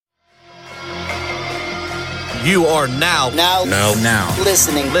You are now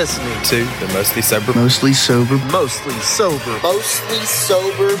listening to the Mostly Sober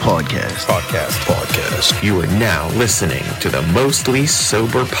podcast. You are now listening to the Mostly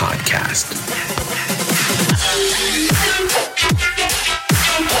Sober podcast.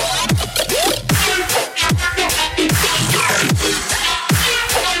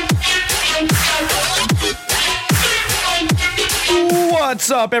 What's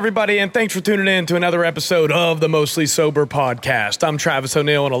up, everybody, and thanks for tuning in to another episode of the Mostly Sober podcast. I'm Travis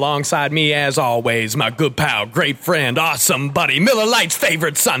O'Neill, and alongside me, as always, my good pal, great friend, awesome buddy, Miller Lite's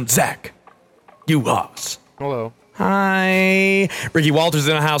favorite son, Zach. You Hoss. Hello. Hi. Ricky Walters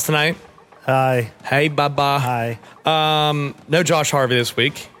in the house tonight. Hi. Hey, Baba. Hi. No Josh Harvey this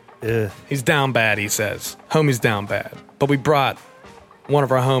week. Ugh. He's down bad, he says. Homie's down bad. But we brought one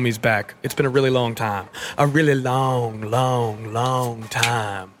of our homies back. It's been a really long time. A really long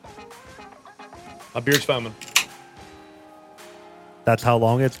time. My beard's foaming. That's how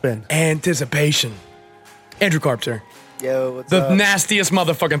long it's been. Anticipation. Andrew Carpenter. Yo, what's The up? nastiest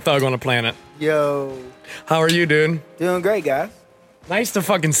motherfucking thug on the planet. Yo. How are you, dude? Doing great, guys. Nice to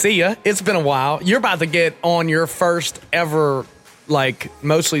fucking see you. It's been a while. You're about to get on your first ever,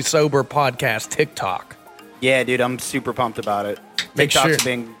 Mostly Sober podcast TikTok. Yeah, dude, I'm super pumped about it. Make TikTok's sure-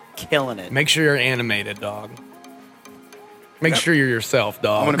 been killing it. Make sure you're animated, dog. Make sure you're yourself,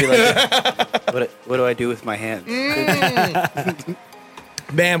 dog. I'm going to be like, what do I do with my hands?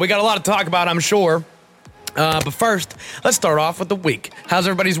 Man, we got a lot to talk about, I'm sure. But first, let's start off with the week. How's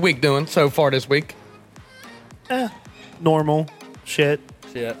everybody's week doing so far this week? Normal shit.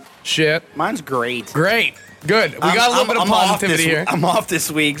 Shit. Mine's great. Great. Good. We got a little bit of positivity here. I'm off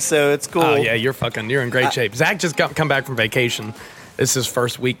this week, so it's cool. Oh, yeah, you're in great shape. Zach just come back from vacation. This is his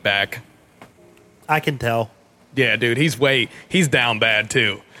first week back. I can tell. Yeah, dude, he's down bad,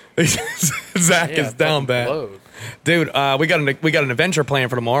 too. Zach is down bad. Blows. Dude, we got an adventure plan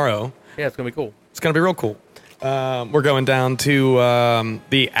for tomorrow. Yeah, it's gonna be cool. It's going to be real cool. We're going down to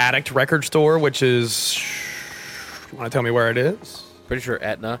the Addict record store, which is... You want to tell me where it is? Pretty sure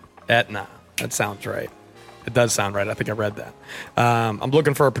Etna. Etna. That sounds right. It does sound right. I think I read that. I'm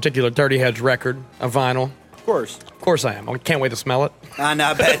looking for a particular Dirty Heads record, a vinyl. Of course. Of course I am. I can't wait to smell it. I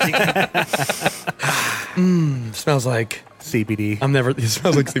bet you. It smells like... CBD. It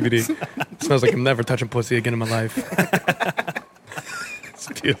smells like CBD. It smells like I'm never touching pussy again in my life. It's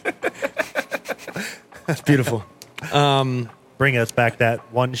beautiful. It's beautiful. Bring us back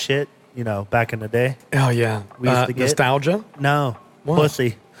that one shit, back in the day. Oh, yeah. We used to get. Nostalgia? No. What?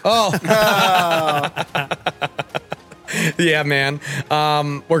 Pussy. Oh. Yeah, man.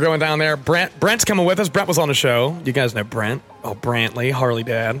 We're going down there. Brent's coming with us. Brent was on the show. You guys know Brent. Oh, Brantley, Harley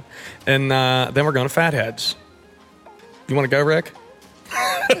Dad. And then we're going to Fatheads. You want to go, Rick?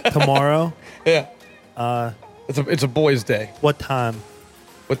 Tomorrow? Yeah. It's a boys' day. What time?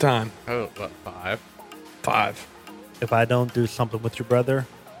 What time? Oh, what, 5? 5. If I don't do something with your brother,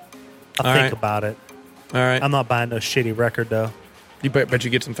 I'll All think right. about it. All right. I'm not buying no shitty record, though. You bet you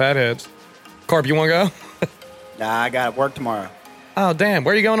get some Fatheads. Carp, you want to go? Nah, I got to work tomorrow. Oh, damn.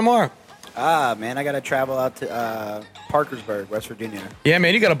 Where are you going tomorrow? Man, I got to travel out to Parkersburg, West Virginia. Yeah,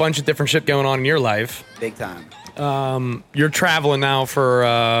 man, you got a bunch of different shit going on in your life. Big time. You're traveling now for,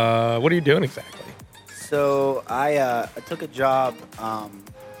 what are you doing exactly? So I took a job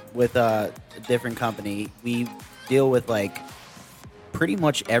with a different company. We deal with pretty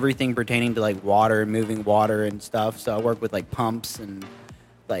much everything pertaining to water and moving water and stuff. So I work with pumps and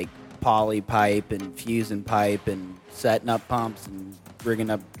poly pipe and fusing pipe and setting up pumps and rigging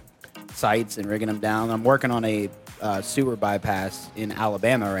up sites and rigging them down. I'm working on a sewer bypass in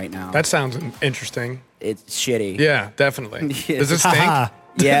Alabama right now. That sounds interesting. It's shitty. Yeah, definitely. Yeah. Does this stink?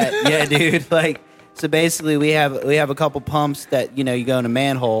 Yeah, dude. So basically, we have a couple pumps that you go in a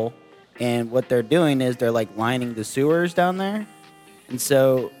manhole, and what they're doing is they're lining the sewers down there, and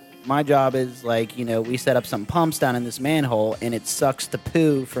so my job is we set up some pumps down in this manhole, and it sucks the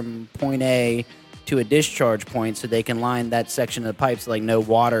poo from point A to a discharge point, so they can line that section of the pipe so no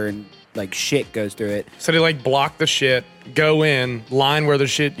water and shit goes through it. So they block the shit, go in, line where the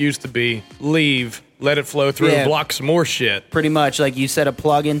shit used to be, leave, let it flow through, Yeah. block some more shit. Pretty much you set a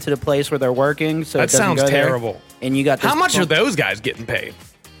plug into the place where they're working, so That it doesn't sounds go there. terrible. And you got this How much are pump- those guys getting paid?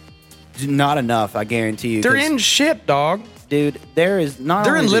 Not enough, I guarantee you. They're 'cause, in shit, dog. dude. There is not.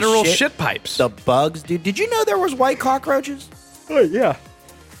 They're only in the literal shit pipes. The bugs, dude. Did you know there was white cockroaches? Oh, yeah.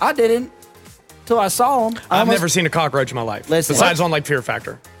 I didn't till I saw them. I've never seen a cockroach in my life. Listen. Besides on Fear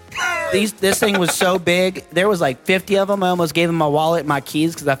Factor. This thing was so big. There was 50 of them. I almost gave them my wallet and my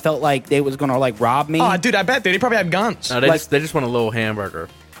keys because I felt like they was gonna rob me. Oh, dude, I bet they probably had guns. No, they just want a little hamburger.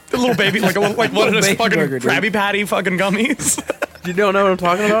 The little baby, like one of those baby fucking burger, dude. Krabby Patty fucking gummies. You don't know what I'm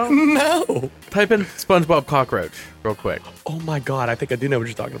talking about? No. Type in SpongeBob cockroach real quick. Oh my god, I think I do know what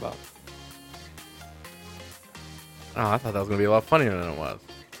you're talking about. Oh, I thought that was going to be a lot funnier than it was.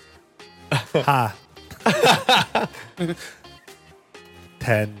 Ha.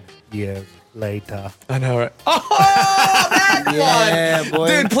 10 years later. I know, right? Oh, Yeah, boy.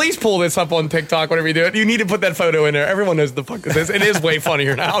 dude, please pull this up on TikTok whenever you do it. You need to put that photo in there. Everyone knows the fuck this is. It is way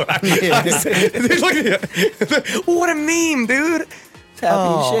funnier now. Dude, look at it. What a meme, dude. It's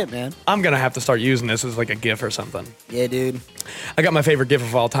happy shit, man. I'm going to have to start using this as like a GIF or something. Yeah, dude. I got my favorite GIF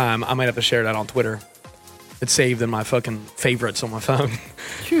of all time. I might have to share that on Twitter. It's saved in my fucking favorites on my phone.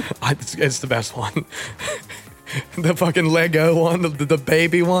 It's the best one. The fucking Lego one, the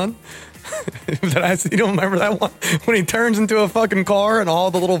baby one. You don't remember that one? When he turns into a fucking car and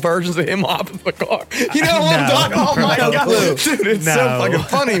all the little versions of him hop in the car. You know what I'm talking about? Oh my god. Dude, it's so fucking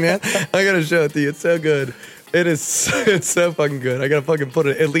funny, man. I gotta show it to you. It's so good. It's so fucking good. I gotta fucking put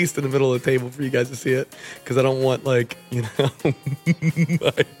it at least in the middle of the table for you guys to see it. Because I don't want like, you know.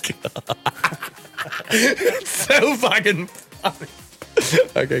 My god. It's so fucking funny.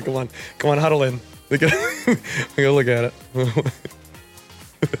 Okay, come on, huddle in. We gotta look at it.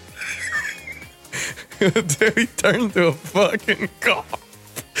 Dude, he turned into a fucking car.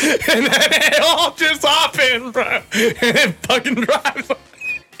 And then it all just hop in, bro. And it fucking drives.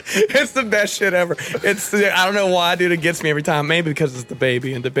 It's the best shit ever. I don't know why, dude. It gets me every time. Maybe because it's the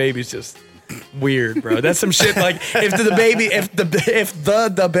baby, and the baby's just weird, bro. That's some shit like if the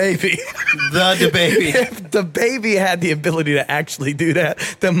baby had the ability to actually do that,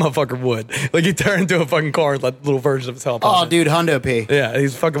 that motherfucker would. Like he turned into a fucking car and let little versions of himself. Oh, dude, Hundo P. Yeah,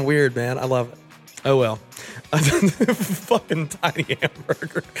 he's fucking weird, man. I love it. Oh well. Fucking tiny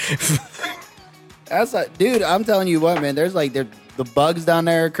hamburger. That's like, dude, I'm telling you what, man. There's like the bugs down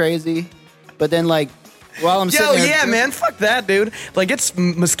there are crazy, but then like while I'm sitting Yo, there, yeah, man. Fuck that, dude. Like it's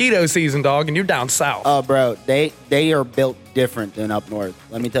mosquito season, dog, and you're down south. Oh, bro, they are built different than up north.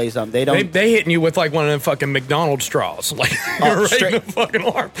 Let me tell you something. They don't. They hitting you with like one of them fucking McDonald's straws, like right straight- in the fucking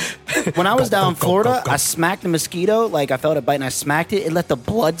arm. When I was down in Florida, I smacked a mosquito. Like I felt it bite, and I smacked it. It let the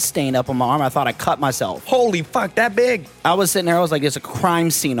blood stain up on my arm. I thought I cut myself. Holy fuck, that big. I was sitting there. I was like, "There's a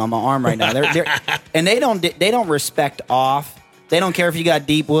crime scene on my arm right now." And they don't respect off. They don't care if you got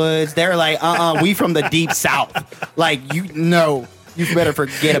deep woods. They're like, we from the deep south. Like you better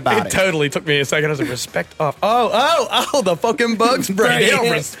forget about It it. totally took me a second. I was like, respect off. Oh, the fucking bug spray. They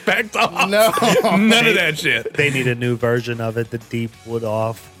don't respect off. No. None of that shit. They need a new version of it, the deep wood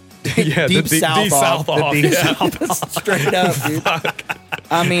off. Yeah, Deep the south south off. off. The deep Yeah. Straight up, dude.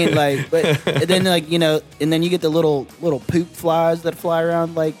 I mean, like, but then, like, you know, and then you get the little poop flies that fly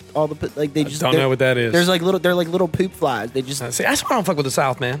around, like all the like they just don't know what that is. There's like they're like little poop flies. They just, See, that's why I don't fuck with the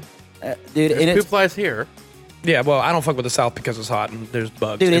south, man. dude, and There's poop it's flies here. Yeah, well, I don't fuck with the south because it's hot and there's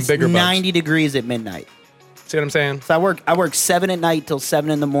bugs dude, and it's bigger 90 degrees at midnight. bugs. See what I'm saying? So I work 7 at night till 7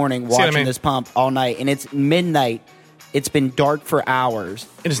 in the morning what I watching mean? this pump all night, and it's midnight. It's been dark for hours.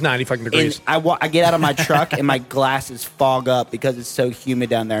 It is 90 fucking And degrees. I get out of my truck and my glasses fog up because it's so humid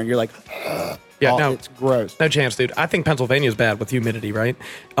down there, and you're like, Yeah, oh, no. it's gross. No chance, dude. I think Pennsylvania's bad with humidity, right?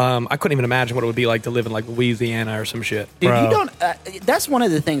 I couldn't even imagine what it would be like to live in like Louisiana or some shit. Dude, Bro. you don't. That's one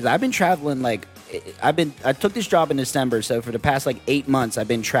of the things. I've been traveling. Like, I took this job in December, so for the past like 8 months, I've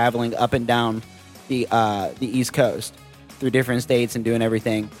been traveling up and down the East Coast through different states and doing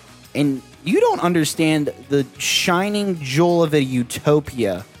everything. And you don't understand the shining jewel of a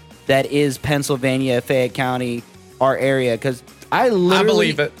utopia that is Pennsylvania, Fayette County, our area. Because I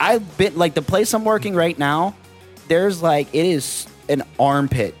literally, believe it. I've been like the place I'm working right now. There's like it is an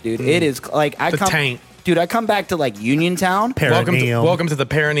armpit, dude. It is like I The come, taint. dude. I come back to like Uniontown. Perineum. Welcome to the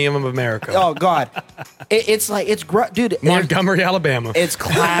perineum of America. Oh God, it's like it's dude. Montgomery, Alabama. It's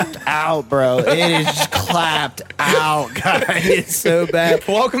clapped out, bro. It is just clapped out, guys. It's so bad.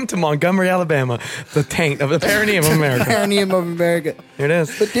 Welcome to Montgomery, Alabama, the taint of the perineum of America. Perineum of America. Here it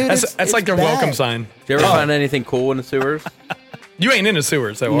is. But dude, that's it's like their bad. welcome sign. Do you ever find anything cool in the sewers? You ain't in the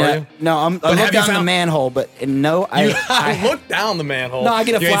sewers, though, are you? No, I have look you down the found- manhole, but no, I look down the manhole. No, I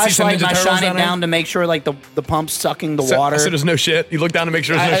get a You ain't see some flashlight and Ninja I Turtles shine it there? down to make sure like the pump's sucking the So- water. So there's no shit. You look down to make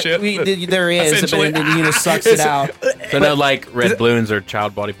sure there's no shit. There is, but Essentially. then he just sucks it out. So no, like red balloons or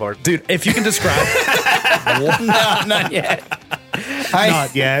child body parts. Dude, if you can describe, No, not yet.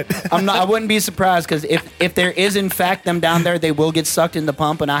 Not yet. I wouldn't be surprised because if there is in fact them down there, they will get sucked in the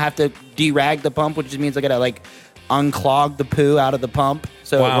pump, and I have to derag the pump, which just means I gotta like unclog the poo out of the pump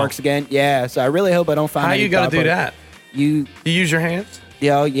so it Wow. works again. Yeah, so I really hope I don't find. how any you gotta do dog that? parts. You You use your hands?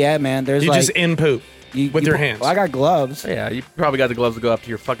 yeah, man. There's You like just in poop. With your hands. Well, I got gloves. Yeah, you probably got the gloves to go up to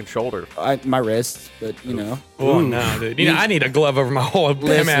your fucking shoulder. My wrists, but you know. Oh no, dude! I need a glove over my whole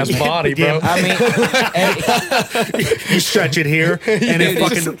damn ass body, bro. I mean, You stretch it here, and it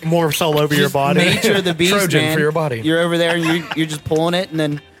fucking morphs all over your body. nature of the beast, Trojan man. for your body. You're over there and you're just pulling it, and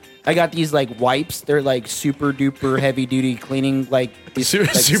then I got these like wipes. They're like super duper heavy duty cleaning, like these Super,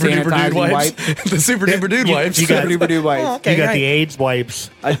 like, super duper dude sanitizing wipes. wipe. The super duper dude wipes. you got- Super duper dude wipes. You got the AIDS wipes.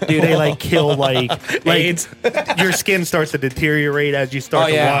 Dude, They like kill like AIDS. your skin starts to deteriorate as you start Oh,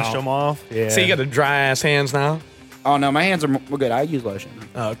 to yeah. wash them off. Yeah. So you got the dry ass hands now. Oh no, my hands are we're good. I use lotion.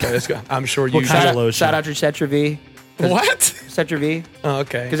 Oh, okay, let's go. I'm sure you. What kind of lotion? Shout out to Cetra V. What? Cetra V. Oh,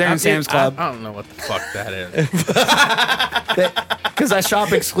 okay. Because they're in Sam's Club. I don't know what the fuck that is. Because I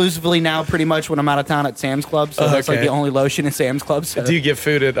shop exclusively now, pretty much when I'm out of town at Sam's Club. So that's like Okay. the only lotion in Sam's Club. So. Do you get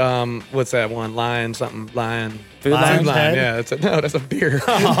food at what's that one? Lion something? Lion. Food Lion's Lion? Head? Yeah, that's a beer.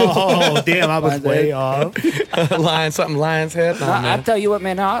 Oh damn! I was Lion's way Head. off. Lion something. Lion's head. No, I man. tell you what,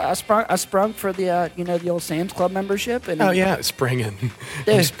 man. I sprung for the the old Sam's Club membership. And Oh yeah, springing.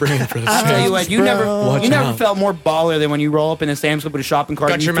 Dude. I'm springing for the I tell you Sam's. what, you never Watch you never out. felt more baller than when you roll up in a Sam's Club with a shopping cart.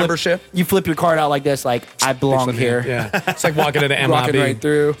 Got and you your flip- membership? You flip your card out like this, like I belong here. Yeah, it's like walking into MIB. Walking right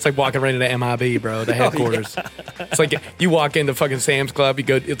through. It's like walking right into MIB, bro. The headquarters. It's like you walk into fucking Sam's Club. You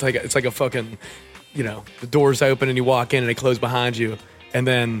go. It's like a fucking. The doors open and you walk in and they close behind you, and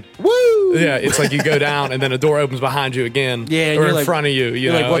then Woo! yeah, it's like you go down and then a door opens behind you again. Yeah, and or you're in like- front of you.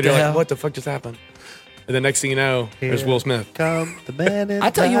 you're like, what and you're the like, hell? what the fuck just happened? And the next thing you know, there's Will Smith. Come the man in I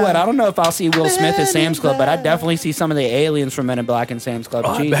tell you what, I don't know if I'll see Will Smith at Sam's Club, but I definitely see some of the aliens from Men in Black in Sam's Club.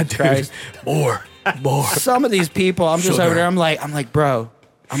 Oh, Jesus that dude Christ. is more. Some of these people, I'm just Sugar. over there. I'm like, bro,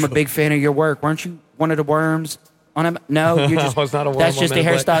 I'm a big fan of your work. Weren't you one of the worms on him? No, you're just. I was not a worm That's on just the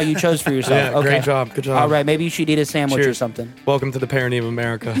Men in Black. hairstyle you chose for yourself. Yeah, okay. great job, good job. All right, maybe you should eat a sandwich or Cheers. something. Welcome to the Perineum of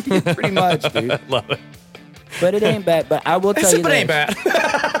America. Pretty much, dude. Love it. But it ain't bad. But I will tell you It ain't this.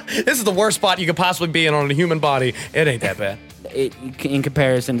 bad. This is the worst spot you could possibly be in on a human body. It ain't that bad. In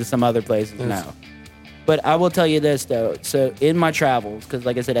comparison to some other places, no. But I will tell you this though. So in my travels, because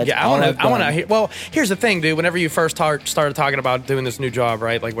like I said, that's Yeah, all I I've want done. to. Well, here's the thing, dude. Whenever you first started talking about doing this new job,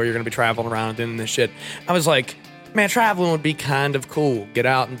 right? Like where you're going to be traveling around doing this shit, I was like, man, traveling would be kind of cool. Get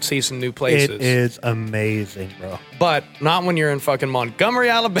out and see some new places. It is amazing, bro. But not when you're in fucking Montgomery,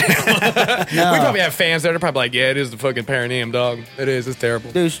 Alabama. No. We probably have fans there. They're probably like, yeah, it is the fucking perineum, dog. It is. It's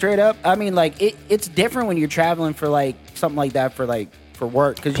terrible. Dude, straight up. I mean, like it's different when you're traveling for like something like that for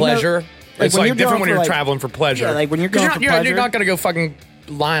work. Cause Pleasure. It's when like you're different going when for, you're like- traveling for pleasure. Yeah, like when you're 'Cause going for you're pleasure. not going to go fucking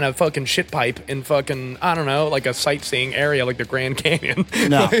line a fucking shit pipe in fucking, I don't know, like a sightseeing area like the Grand Canyon.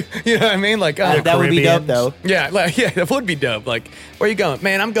 No. You know what I mean? Like, That would be dope Caribbeans. though. yeah, that would be dope. Like, where you going?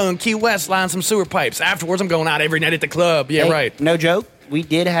 Man, I'm going Key West, line some sewer pipes. Afterwards, I'm going out every night at the club. Yeah, Hey, right. No joke. We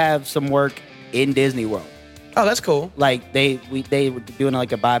did have some work in Disney World. Oh, that's cool. Like they were doing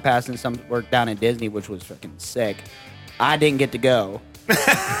like a bypass and some work down in Disney, which was fucking sick. I didn't get to go. Of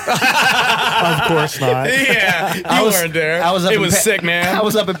course not. Yeah, you I was- weren't there. I was up it in was Pa- sick, man. I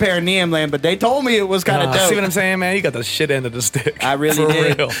was up in Perineum Land, but they told me it was kind of dope. See what I'm saying, man? You got the shit end of the stick. I really For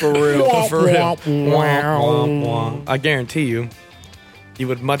did. Real. For real. For real. Wah, wah, wah. I guarantee you, you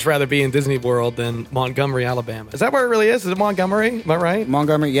would much rather be in Disney World than Montgomery, Alabama. Is that where it really is? Is it Montgomery? Am I right?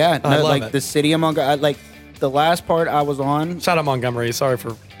 Montgomery, yeah. I No, love like it. the city of Montgomery. Like the last part I was on. Shout out Montgomery. Sorry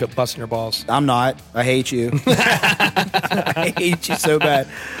for busting your balls. I'm not. I hate you. I hate you so bad.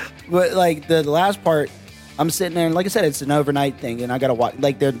 But like the last part, I'm sitting there, and like I said, it's an overnight thing, and I gotta watch.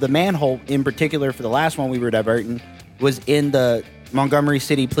 Like the manhole in particular for the last one we were diverting was in the Montgomery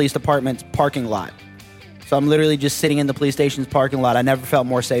City Police Department's parking lot. So I'm literally just sitting in the police station's parking lot. I never felt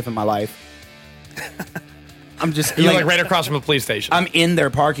more safe in my life. I'm just You're like right across from the police station. I'm in their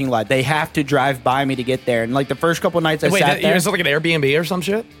parking lot. They have to drive by me to get there. And like the first couple nights I Wait, sat there, is it like an Airbnb or some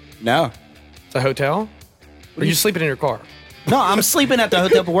shit? no. It's a hotel? Or are you sleeping in your car? No, I'm sleeping at the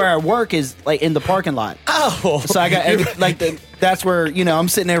hotel, but where I work is like in the parking lot. Oh. So I got that's where I'm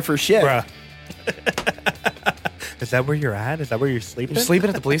sitting there for shit. Bruh. Is that where you're at? Is that where you're sleeping? You're sleeping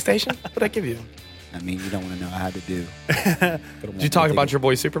at the police station? What did I give you? I mean, you don't want to know how to do. Did you talk about your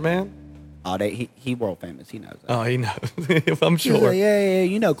boy Superman? Oh, he world famous. He knows that. Oh, he knows. I'm He's like, sure. yeah,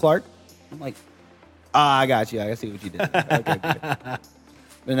 you know Clark. I'm like, I got you. I see what you did. Okay, good.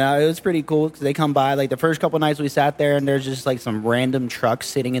 But no, it was pretty cool because they come by. Like the first couple nights we sat there, and there's just like some random trucks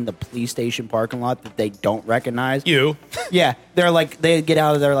sitting in the police station parking lot that they don't recognize. You? Yeah, they're like they get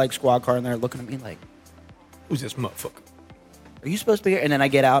out of their like squad car and they're looking at me like, Who's this motherfucker? "Are you supposed to be here?" And then I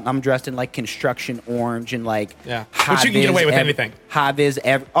get out and I'm dressed in like construction orange and like Yeah. But you can get away with anything. High vis.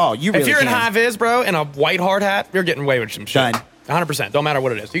 Oh, you really If you're in can. high vis, bro, and a white hard hat, you're getting away with some shit. Done. 100%. Don't matter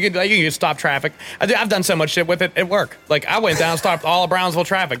what it is. You can just stop traffic. I've done so much shit with it at work. Like, I went down and stopped all of Brownsville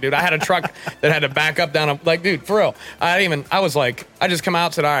traffic, dude. I had a truck that had to back up down. Like, dude, for real. I just come out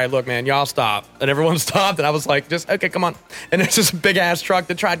and said, all right, look, man, y'all stop. And everyone stopped. And I was like, okay, come on. And it's just a big-ass truck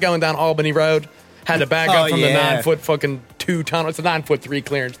that tried going down Albany Road. Had to back up from the 9-foot fucking 2 tunnel. It's a 9-foot 3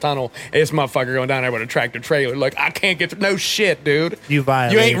 clearance tunnel. And this motherfucker going down there with a tractor trailer. Like, I can't get through. No shit, dude. You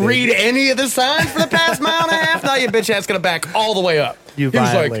violated. You ain't read any of the signs for the past mile and a half? Now your bitch ass gonna back all the way up. You He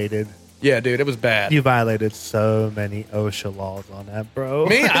was like, violated. yeah, dude, it was bad. You violated so many OSHA laws on that, bro.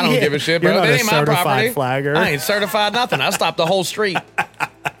 Me? I don't give a shit, bro. You're not That a ain't my certified property. flagger. I ain't certified nothing. I stopped the whole street.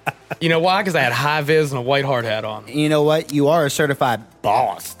 You know why? Because I had high vis and a white hard hat on. You know what? You are a certified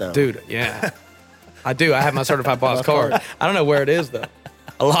boss, though. Dude, yeah. I do. I have my certified boss card. I don't know where it is, though.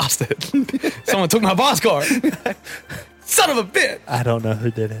 I lost it. Someone took my boss card. Son of a bitch. I don't know who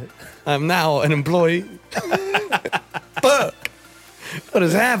did it. I'm now an employee. Fuck. What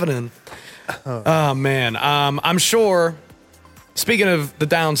is happening? Oh, man. I'm sure, speaking of the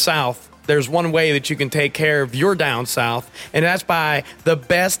down south, there's one way that you can take care of your down south, and that's by the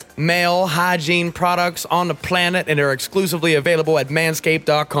best male hygiene products on the planet, and they're exclusively available at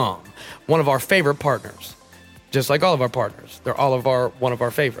manscaped.com. One of our favorite partners. Just like all of our partners. They're all of one of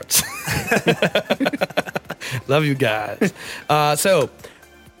our favorites. Love you guys. So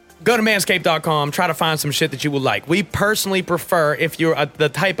go to manscaped.com, try to find some shit that you will like. We personally prefer, if you're the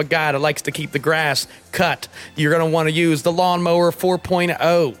type of guy that likes to keep the grass cut, you're going to want to use the Lawnmower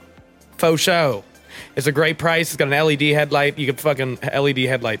 4.0. Faux show. It's a great price. It's got an LED headlight. You can fucking LED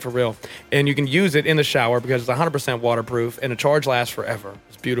headlight for real. And you can use it in the shower because it's 100% waterproof and the charge lasts forever.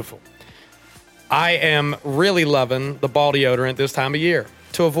 It's beautiful. I am really loving the ball deodorant this time of year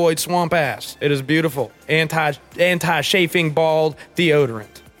to avoid swamp ass. It is beautiful. Anti-chafing bald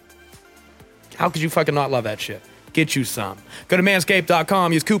deodorant. How could you fucking not love that shit? Get you some. Go to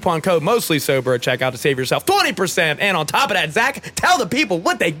manscaped.com. Use coupon code MOSTLYSOBER at checkout to save yourself 20%. And on top of that, Zach, tell the people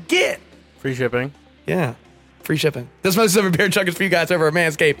what they get. Free shipping. Yeah. Free shipping. This Mostly Sober beer chug is for you guys over at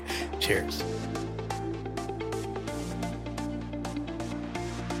Manscaped. Cheers.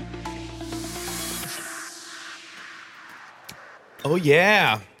 Oh,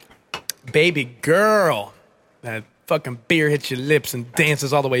 yeah. Baby girl. That fucking beer hits your lips and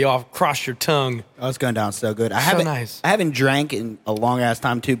dances all the way off, across your tongue. Oh, it's going down so good. I nice. haven't drank in a long ass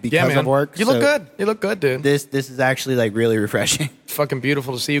time too because Yeah, man. of work. You look so good. You look good, dude. This is actually like really refreshing. It's fucking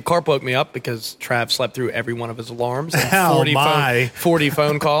beautiful to see you. Carp woke me up because Trav slept through every one of his alarms. And Oh, 40 my. 40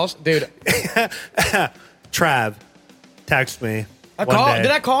 phone calls. Dude, Trav, text me. I one called. day.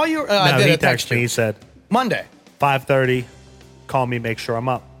 Did I call you? No, I did. he I text texted me. you. He said, Monday. 5:30, call me, make sure I'm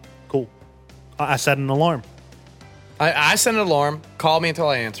up. Cool. I set an alarm. I sent an alarm. Call me until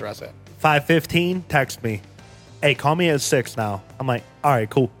I answer, I said. 5:15, text me. Hey, call me at 6 now. I'm like, all right,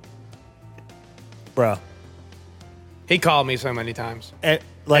 cool. Bro. He called me so many times.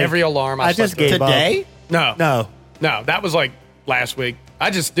 Like, Every alarm I I just slept through. gave Today? up. No. No. No, that was like last week.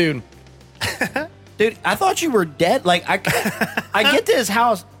 Dude. Dude, I thought you were dead. Like, I get to his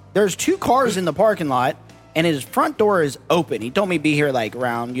house. There's 2 cars in the parking lot, and his front door is open. He told me to be here like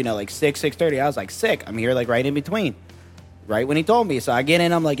around, like 6:30. I was like, sick. I'm here like right in between. Right when he told me. So I get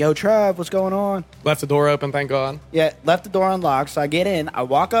in. I'm like, yo, Trav, what's going on? Left the door open, thank God. Yeah, left the door unlocked. So I get in. I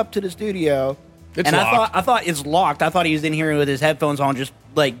walk up to the studio. It's and locked. I thought it's locked. I thought he was in here with his headphones on, just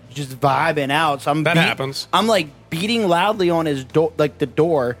vibing out. So That happens. I'm like beating loudly on his door, like the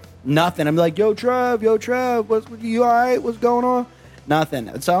door. Nothing. I'm like, yo, Trev, what's you all right? What's going on? Nothing.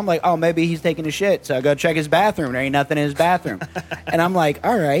 And so I'm like, oh, maybe he's taking a shit. So I go check his bathroom. There ain't nothing in his bathroom. And I'm like,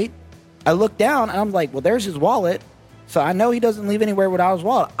 all right. I look down and I'm like, well, there's his wallet. So I know he doesn't leave anywhere without his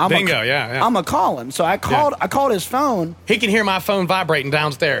wallet. Bingo, yeah. I'm gonna call him. So I called his phone He can hear my phone vibrating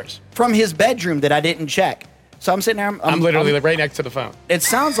downstairs. from his bedroom that I didn't check. So I'm sitting there. I'm literally right next to the phone. It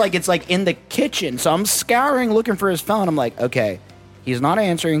sounds like it's like in the kitchen. So I'm scouring, looking for his phone. I'm like, okay, he's not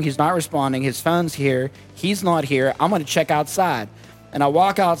answering. He's not responding. His phone's here. He's not here. I'm going to check outside. And I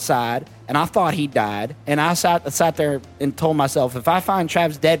walk outside, and I thought he died. And I sat there and told myself, if I find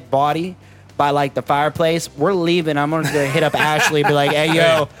Trav's dead body by like the fireplace, we're leaving. I'm going to hit up Ashley, be like, hey,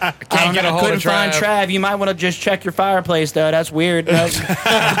 yo, I couldn't find Trav. You might want to just check your fireplace, though. That's weird. That's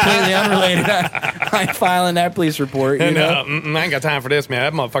completely unrelated. I ain't filing that police report. You know? I ain't got time for this, man.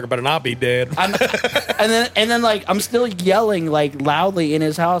 That motherfucker better not be dead. and then like I'm still yelling like loudly in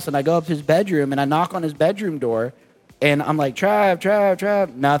his house, and I go up to his bedroom and I knock on his bedroom door, and I'm like,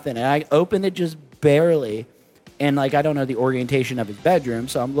 Trav, nothing. And I open it just barely, and like I don't know the orientation of his bedroom,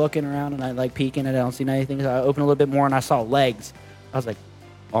 so I'm looking around and I like peeking and I don't see anything. So I open a little bit more and I saw legs. I was like,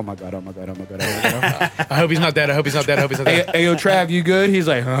 Oh my god. Oh my god. Oh my god. Oh my god. I hope he's not dead. I hope he's not dead. I hope he's not dead. Hey, yo, Trav, you good? He's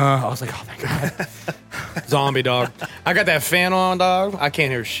like, I was like, oh my god. Zombie dog. I got that fan on, dog. I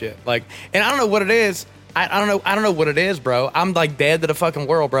can't hear shit. Like, and I don't know what it is. I don't know what it is, bro. I'm like dead to the fucking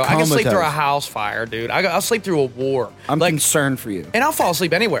world, bro. I can sleep through a house fire, dude. I'll sleep through a war. I'm like, concerned for you. and I'll fall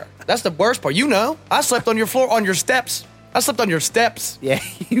asleep anywhere. That's the worst part. You know, I slept on your floor, on your steps. I slept on your steps. Yeah,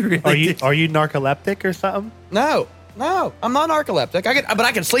 you really Are you narcoleptic or something? No, I'm not narcoleptic. But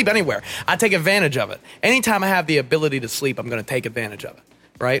I can sleep anywhere. I take advantage of it. Anytime I have the ability to sleep, I'm going to take advantage of it,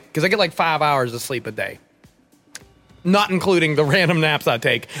 right? Because I get like 5 hours of sleep a day. Not including the random naps I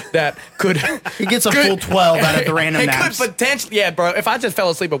take that could... He gets a full 12 out of the random naps. It could potentially... Yeah, bro. If I just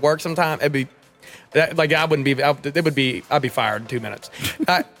fell asleep at work sometime, it'd be... Like, I wouldn't be... I'd be fired in 2 minutes.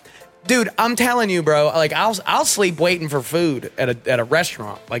 Dude, I'm telling you, bro. Like, I'll sleep waiting for food at a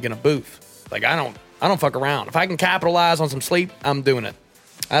restaurant, like in a booth. Like, I don't fuck around. If I can capitalize on some sleep, I'm doing it.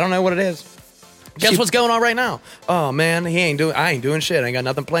 I don't know what it is. Guess what's going on right now? Oh man, I ain't doing shit. I ain't got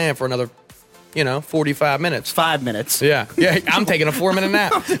nothing planned for another, 45 minutes. 5 minutes. Yeah. I'm taking a 4-minute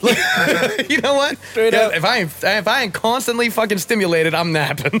nap. You know what? Yeah, if I ain't constantly fucking stimulated, I'm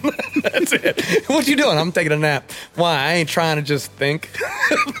napping. That's it. What you doing? I'm taking a nap. Why? I ain't trying to just think.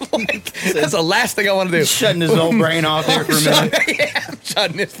 That's the last thing I want to do. Shutting his old brain off there for a minute. I'm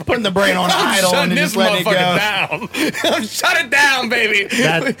shutting this. Putting the brain on idle and just letting it go. Down. Shut it down, baby.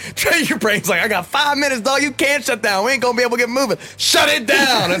 Your brain's like, I got 5 minutes, dog. You can't shut down. We ain't gonna be able to get moving. Shut it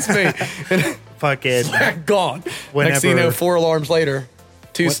down. That's me. Fucking gone. Next thing you know, 4 alarms later,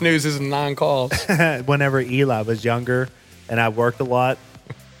 2 snoozes and 9 calls. whenever Eli was younger and I worked a lot,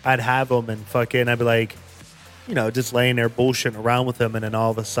 I'd have him and fucking I'd be like, just laying there bullshitting around with him, and then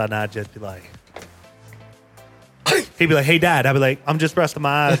all of a sudden I'd just be like, he'd be like, "Hey, Dad." I'd be like, "I'm just resting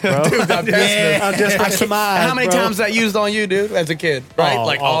my eyes, bro." Dude, I'm just resting my eyes. How many times that used on you, dude, as a kid? Right? Oh,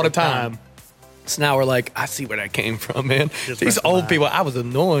 like all the time. So now we're like, I see where that came from, man. These old people, I was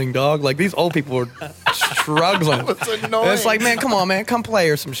annoying, dog. Like, these old people were struggling. It's annoying. And it's like, man, come on, man. Come play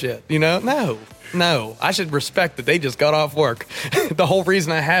or some shit, No. I should respect that they just got off work. The whole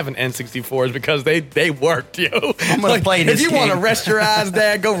reason I have an N64 is because they worked, yo. I'm going to play this If you game. want to rest your eyes,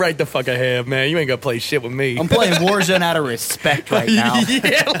 Dad, go right the fuck ahead, man. You ain't going to play shit with me. I'm playing Warzone out of respect right now.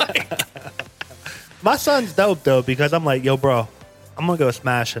 Yeah, My son's dope though, because I'm like, "Yo, bro, I'm gonna go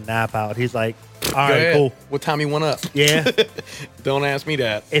smash a nap out." He's like, "All go right, ahead. cool." What time you went up? Yeah. Don't ask me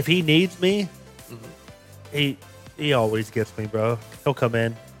that. If he needs me, he always gets me, bro. He'll come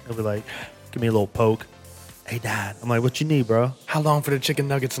in. He'll be like, give me a little poke. "Hey, Dad." I'm like, "What you need, bro?" How long for the chicken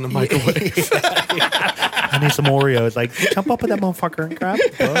nuggets in the microwave? "I need some Oreos." Like, jump up with that motherfucker and grab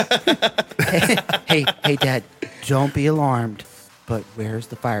it, bro. Hey, Dad, don't be alarmed, but where's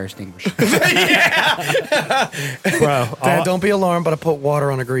the fire extinguisher? Bro, Dad, don't be alarmed, but I put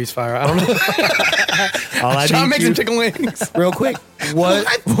water on a grease fire. I don't know. all I Trying to need make you, some chicken wings. Real quick,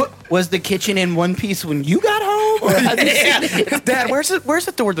 what was the kitchen in one piece when you got home? Or have you seen it? Dad, where's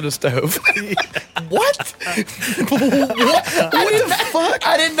the door to the stove? What? What the fuck?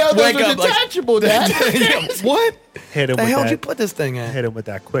 I didn't know those Wake were up, like- detachable, Dad. What? hit him The with hell did you that. put this thing at? Hit him with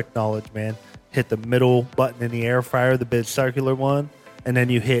that quick knowledge, man. Hit the middle button in the air fryer, the big circular one, and then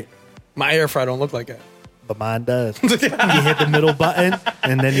you hit. My air fryer don't look like that. But mine does. You hit the middle button,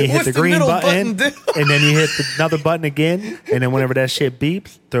 and then you hit What's the the green middle button, button do? and then you hit another button again, and then whenever that shit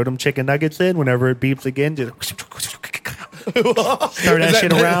beeps, throw them chicken nuggets in. Whenever it beeps again, just throw that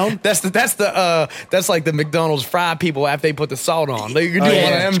shit around. That's like the McDonald's fried people after they put the salt on. They can do yeah.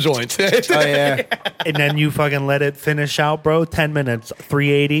 one of them joints. Oh, yeah. And then you fucking let it finish out, bro. 10 minutes,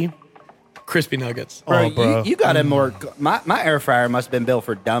 380. Crispy nuggets. Bro, Oh, bro. you got a more. My air fryer must have been built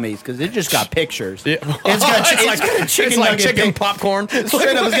for dummies because it just got pictures. Yeah. It's got a chicken it's like nugget chicken pic- popcorn.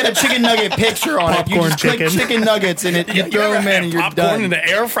 Straight up, it's got a chicken nugget picture on it. You Popcorn just click chicken. chicken nuggets and you throw them in and you're popcorn done. in the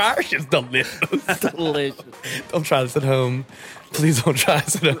air fryer. Shit's delicious. Delicious. Don't try this at home. Please don't try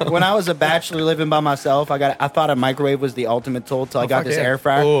this at home. When I was a bachelor living by myself, I thought a microwave was the ultimate tool till I got fuck this yeah. air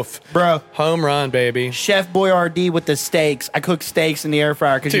fryer. Oof. Bro, Home run, baby. Chef Boyardee with the steaks. I cooked steaks in the air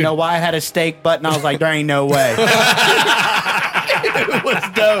fryer because you Dude. know why I had a steak button? I was like, there ain't no way. It was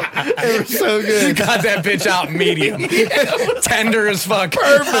dope. It was so good. You got that bitch out medium. Tender as fuck.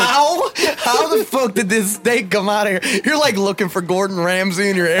 Perfect. How the fuck did this steak come out of here? You're like looking for Gordon Ramsay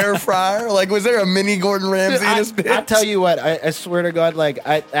in your air fryer. Like, was there a mini Gordon Ramsay in this bitch? I tell you what, I swear to God, like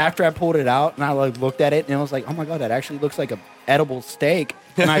after I pulled it out and I like looked at it and I was like, oh my God, that actually looks like a edible steak.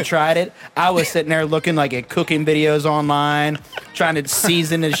 And I tried it. I was sitting there looking like at cooking videos online, trying to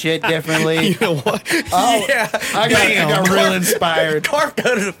season the shit differently. You know what? Oh, yeah. I got real inspired. Carp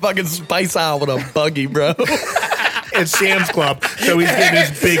go to the fucking spice aisle with a buggy, bro. It's Sam's Club, so he's getting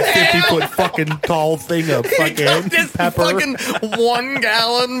his big 50-foot fucking tall thing of He got fucking this pepper. fucking 1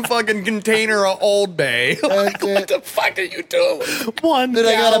 gallon fucking container of Old Bay. Like, what the fuck are you doing? 1 Dude,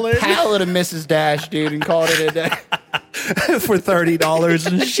 I got gallon a pallet of Mrs. Dash, dude, and called it a day. for $30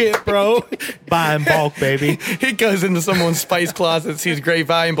 and shit, bro. Buy in bulk, baby. He goes into someone's spice closet, sees Great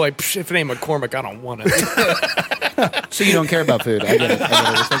Value, and be like, "Psh, if it ain't McCormick, I don't want it." So you don't care about food. I get it.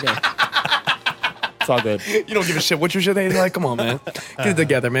 It's okay. It's all good. You don't give a shit what your shit ain't like. Come on, man. Get it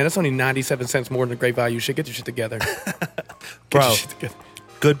together, man. It's only 97 cents more than a Great Value shit. Get your shit together. Get Bro, your shit together.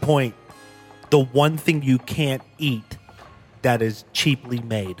 good point. The one thing you can't eat that is cheaply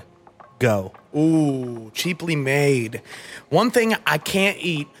made. Go. Ooh, cheaply made. One thing I can't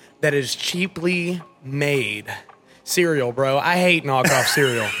eat that is cheaply made. Cereal, bro. I hate knockoff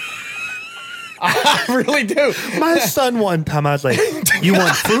cereal. I really do. My son one time, I was like, you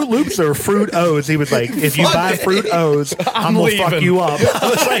want Fruit Loops or Fruit O's? He was like, if you buy Fruit O's, I'm going to fuck leaving. you up. I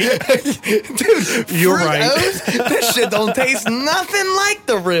was like, Dude, You're Fruit right. O's, this shit don't taste nothing like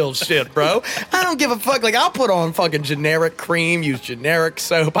the real shit, bro. I don't give a fuck. Like, I'll put on fucking generic cream, use generic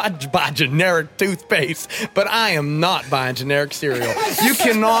soap, I buy generic toothpaste, but I am not buying generic cereal. You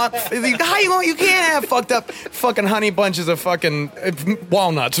cannot, you can't have fucked up fucking honey bunches of fucking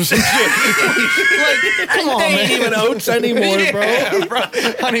walnuts or some shit. Like, come on, they man. ain't even oats anymore, bro. Yeah, bro.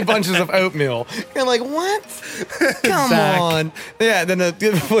 Honey bunches of oatmeal. You're like, what? Come Zach. on. Yeah, then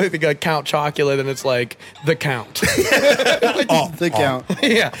they got Count Chocolate, and it's like the Count. The count.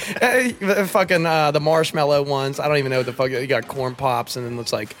 Yeah, fucking the marshmallow ones. I don't even know what the fuck. You got corn pops, and then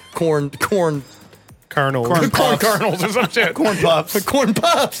it's like corn Colonel. corn kernels or some shit. Corn puffs. Corn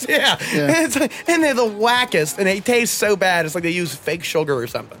puffs, yeah. Yeah. And they're the wackest, and they taste so bad. It's like they use fake sugar or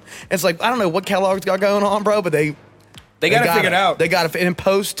something. It's like, I don't know what Kellogg's got going on, bro, but they got it figured out. They got it. And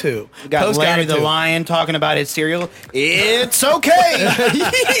Post too. We got Post Larry it the too. Lion talking about his cereal. It's okay.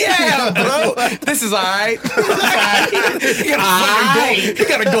 Yeah, bro. This is all right. He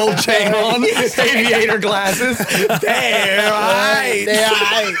got a gold chain on, aviator glasses. Damn, all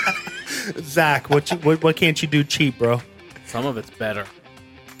right. Zach, what can't you do cheap, bro? Some of it's better.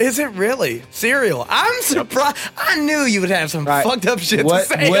 Is it really cereal? I'm surprised. I knew you would have some Right. fucked up shit to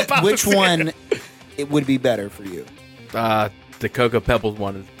say about which the cereal. one it would be better for you? The Cocoa Pebbles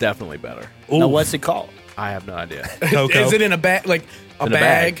one is definitely better. Now, Ooh, what's it called? I have no idea. Cocoa. Is it in a bag? Like a In a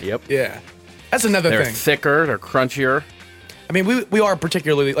bag? bag, yep. Yeah. That's another They're thing. thicker, they're crunchier. I mean, we are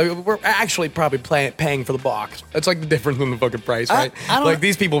particularly, like, we're actually probably paying for the box. That's like the difference in the fucking price, right? I don't- Like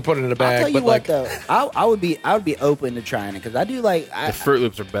these people put it in a I'll bag, tell you but what like, though, I would be open to trying it because I do like. The Fruit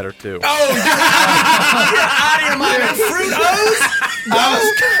Loops are better too. oh, you're out of your mind. Fruit O's?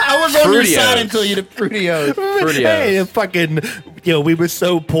 I was on your Fruity side O's. until you did Fruity-O's. Fruity Hey, O's. fucking, we were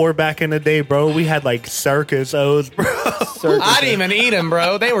so poor back in the day, bro. We had like Circus O's, bro. I didn't even eat them,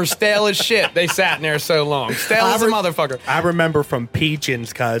 bro. They were stale as shit. They sat in there so long. Stale as a motherfucker. I remember from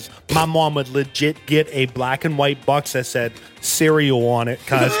Peachins, cause my mom would legit get a black and white box that said cereal on it,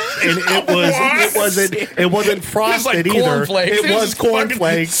 cause and it wasn't frosted like either. cornflakes. It was fucking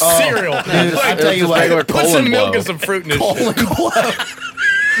cornflakes. Cereal. I tell you what, regular Put some Colon milk Blow. and some fruit in this shit.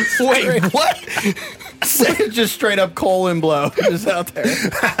 Wait, what? just straight up colon blow just out there.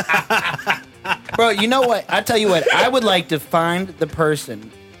 Bro, you know what? I tell you what, I would like to find the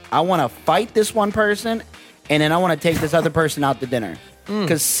person. I want to fight this one person, and then I want to take this other person out to dinner.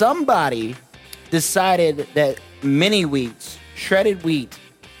 Because somebody decided that mini wheats, shredded wheat,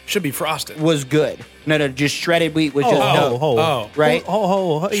 Should be frosted. was good. No, just shredded wheat was just dope. Right?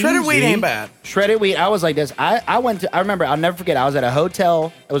 Shredded wheat ain't bad. Shredded wheat. I was like this. I remember, I'll never forget. I was at a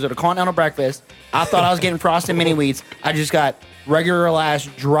hotel. I was at a continental breakfast. I thought I was getting frosted mini wheats. I just got regular ass,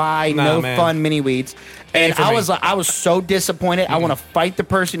 dry, Nah, no man. fun mini wheats. And for I me. was like, I was so disappointed. I want to fight the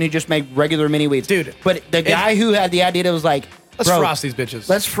person who just made regular mini wheats. Dude, But the guy who had the idea that was like, Let's bro, frost these bitches.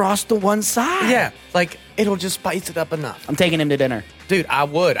 let's frost the one side. Yeah, like it'll just spice it up enough. I'm taking him to dinner. Dude, I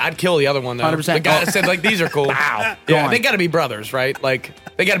would. I'd kill the other one though. 100%. The guy that said like these are cool. Wow. Yeah, Gone. they got to be brothers, right? Like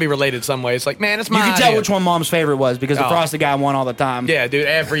they got to be related some way. It's like, man, it's my You can tell idea. which one mom's favorite was because the Oh. frosted guy won all the time. Yeah, dude,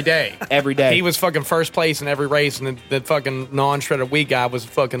 every day. Every day. He was fucking first place in every race, and the fucking non-shredded wheat guy was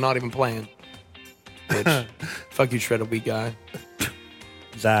fucking not even playing. Bitch. Fuck you, shredded wheat guy.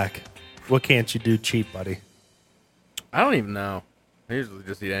 Zach, what can't you do cheap, buddy? I don't even know. I usually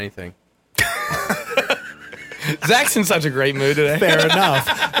just eat anything. Zach's in such a great mood today. Fair enough.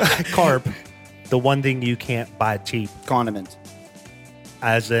 Carp, the one thing you can't buy cheap, Condiments.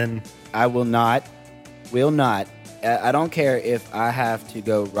 as in, I will not. I don't care if I have to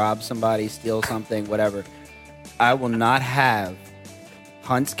go rob somebody, steal something, whatever. I will not have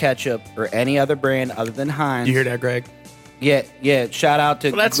Hunt's ketchup or any other brand other than Heinz. You hear that, Greg? Yeah. Shout out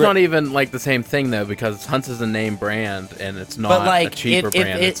to. Well, that's not even like the same thing though, because Hunt's is a name brand and it's not a cheaper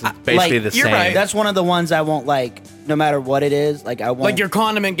brand. It's basically the you're same. right. That's one of the ones I won't like, no matter what it is. Like I won't. Like your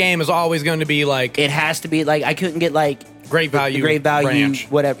condiment game is always going to be like It has to be like I couldn't get like Great Value, Great Value, Ranch.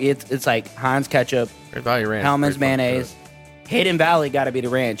 whatever. It's like Heinz ketchup, Great Value Ranch. Hellman's pretty fucking mayonnaise. good. Hidden Valley got to be the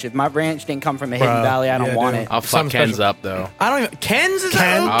ranch. If my ranch didn't come from a Hidden Valley, I don't yeah, want dude. it. I'll fuck Something Ken's special. up though. I don't even. Ken's is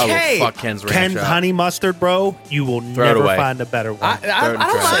Ken- okay. I will fuck Ken's Ranch Ken's up. honey mustard, bro. You will Throw it never away. find a better one. I don't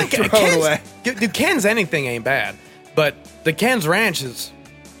mind Throw it Ken's. away. Dude, Ken's anything ain't bad, but the Ken's Ranch is.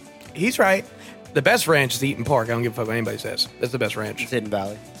 He's right. The best ranch is Eaton Park. I don't give a fuck what anybody says. That's the best ranch. It's Hidden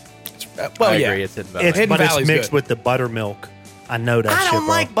Valley. Well, I yeah. agree. It's Hidden Valley. It's, Hidden but it's Valley's mixed good. with the buttermilk. I know that I shit, don't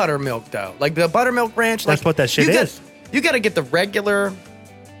bro. like buttermilk though. Like the buttermilk ranch. That's like, what that shit you is. You got to get the regular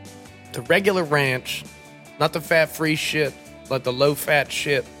ranch, not the fat-free shit, like the low-fat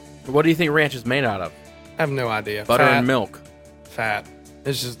shit. What do you think ranch is made out of? I have no idea. Butter Fat, and milk. Fat.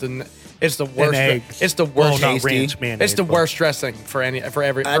 It's just it's the worst. eggs. It's the Well, worst. not tasty. ranch mayonnaise, It's the but- worst dressing for I tell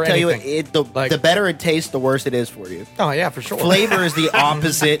anything. you what, Like- the better it tastes, the worse it is for you. Oh yeah, for sure. Flavor is the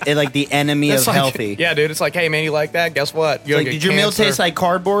opposite and like the enemy It's of like, healthy. Yeah, dude. It's like, hey man, you like that? Guess what? You're Like, gonna did get your meal cancer. taste like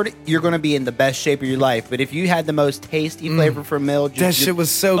cardboard? You're going to be in the best shape of your life. But if you had the most tasty flavor for a meal, That shit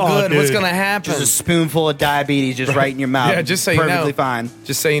was so Oh, good. What's dude. gonna happen? just a spoonful of diabetes just right in your mouth. Yeah, just so you know. perfectly fine.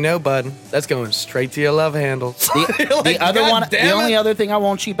 Just so you know, bud, that's going straight to your love handles. The, the other one, the only other thing I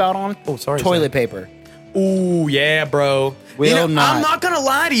won't cheap out on, Oh, sorry, toilet Zach. paper. Ooh, yeah, bro. Will not. I'm not gonna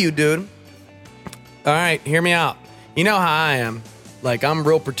lie to you, dude. All right, hear me out. You know how I am. Like, I'm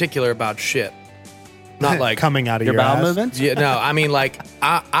real particular about shit. Not like coming out of Your your bowel ass. movements? Yeah, no, I mean like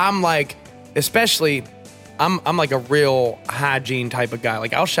I'm like, especially I'm like a real hygiene type of guy.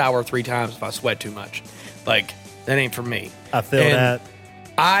 Like I'll shower 3 times if I sweat too much. Like that ain't for me. I feel And that.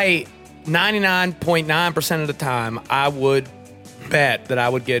 I 99.9% of the time I would bet that I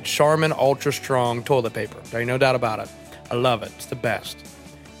would get Charmin Ultra Strong toilet paper. There ain't no doubt about it. I love it. It's the best.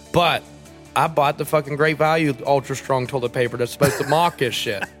 But I bought the fucking Great Value Ultra Strong toilet paper that's supposed to mock this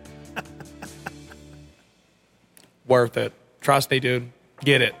shit. Worth it. Trust me, dude.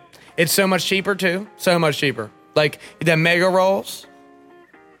 Get it. It's so much cheaper too. So much cheaper. Like the mega rolls,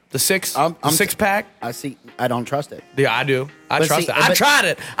 the six pack. I see. I don't trust it. Yeah, I do. I But trust see, it. I but- tried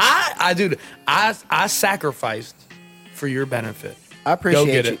it. I sacrificed for your benefit. I appreciate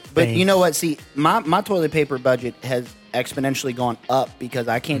Go get you. it. But Thanks. you know what? See, my toilet paper budget has exponentially gone up because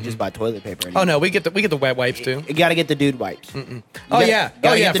I can't just buy toilet paper anymore. Oh no, we get the wet wipes too. You got to get the dude wipes. Oh yeah,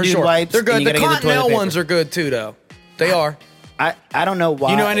 get the for dude sure. wipes, They're and good. you The gotta get the toilet Continental paper. ones are good too, though. They are. I don't know why.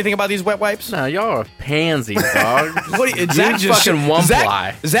 You know anything about these wet wipes? No, y'all are pansies, dog. What do you, Zach fucking one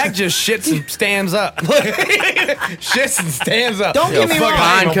ply. Zach just shits and stands up. Shits and stands up. Don't get me wrong.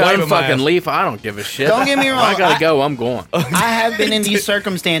 I ain't Pine gonna wipe cone, my fucking ass. leaf. I don't give a shit. Don't get me wrong, I gotta I- go. I'm going. I have been in these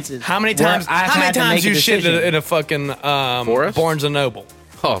circumstances. How many where times? I've How many had to times make a you shit decision. in a fucking Forest? Barnes and Noble?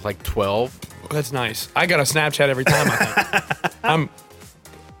 Oh, like 12. That's nice. I got a Snapchat every time. I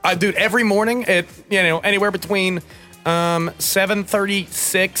think. Dude, every morning at anywhere between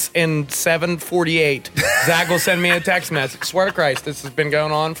 7:36 and 7:48, Zach will send me a text message. Swear to Christ, this has been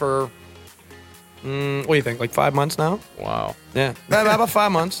going on for what do you think? Like 5 months now? Wow. Yeah, about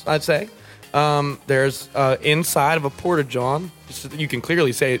 5 months, I'd say. There's inside of a Porta-John. You can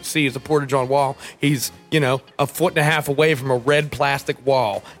clearly see it's a Porta-John wall. He's a foot and a half away from a red plastic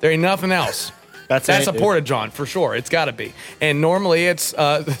wall. There ain't nothing else. That's it, a dude. Porta-John for sure. It's got to be. And normally it's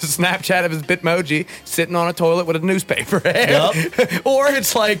the Snapchat of his Bitmoji sitting on a toilet with a newspaper. Yup. Or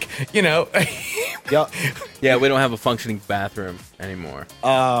it's like Yup. Yeah, we don't have a functioning bathroom anymore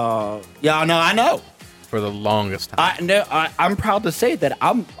Yeah, no, I know. for the longest time. I'm proud to say that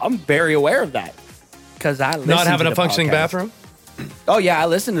I'm very aware of that because I listen not having to a the functioning podcast. bathroom. Oh yeah, I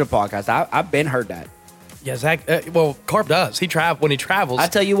listen to the podcast. I've been heard that. Yeah, Zach. Well, Carp does. When he travels. I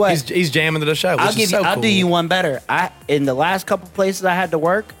tell you what. he's jamming to the show. I'll do you one better. In the last couple places I had to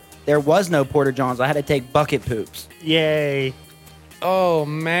work, there was no Porta Johns. I had to take bucket poops. Yay. Oh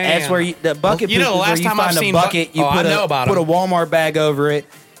man, That's where the bucket You poops know, the is where last you time I've find a seen bucket, you I put know about a 'em. Walmart bag over it,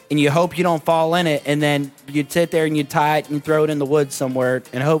 and you hope you don't fall in it, and then you sit there and you tie it and you throw it in the woods somewhere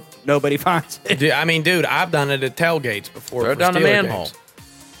and hope nobody finds it. Dude, I've done it at tailgates before. Throw it for down the Steeler manhole. games.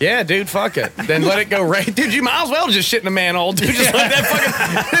 Yeah, dude, fuck it. Then let it go right. Dude, you might as well just shit in a manhole, dude. Just let that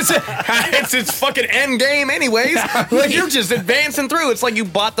fucking. It's fucking end game, anyways. Like you're just advancing through. It's like you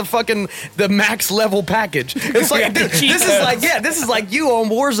bought the max level package. It's like, dude, this is like you on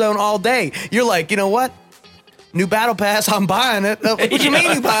Warzone all day. You're like, you know what? new battle pass, I'm buying it. What you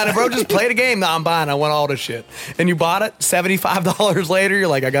mean you buying it, bro? Just play the game. No, I'm buying it. I want all this shit. And you bought it, $75 later, you're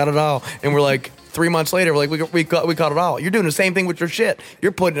like, I got it all. And we're like, 3 months later, we're like, we caught it all. You're doing the same thing with your shit.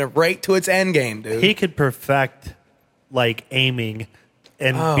 You're putting it right to its end game, dude. He could perfect, like, aiming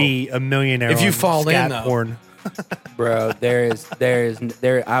and be a millionaire if you fall in, though. porn. Bro,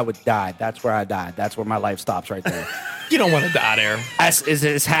 I would die. That's where I died. That's where my life stops right there. You don't want to die there.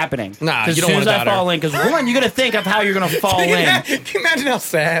 It's happening. Nah, you don't want to die there. As soon as I fall in, because one, you're going to think of how you're going to fall in. Can you imagine how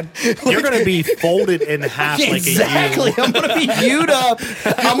sad? You're going to be folded in half like a U. Exactly. I'm going to be viewed up.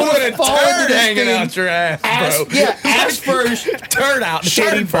 I'm going to fall into this hanging thing. Out your ass, bro. Ass first. Turd out.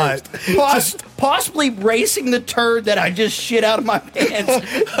 Shitty butt. Possibly racing the turd that I just shit out of my pants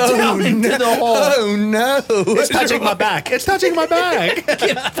down into the hole. Oh, no. It's touching my back. It's touching my back.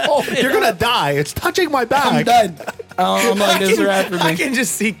 You're going to die. It's touching my back. I'm done. I'm like, this is after me. I can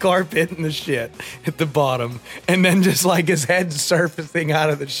just see Carp hitting the shit at the bottom, and then just like his head surfacing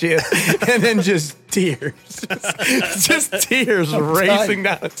out of the shit, and then just tears. just tears racing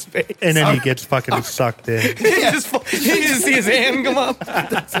down his face. And then he gets fucking sucked in. You just see his hand come up.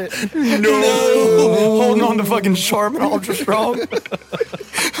 That's it. No. Holding on to fucking Charmin Ultra Strong.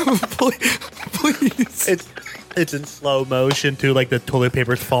 Please. It's in slow motion too, like the toilet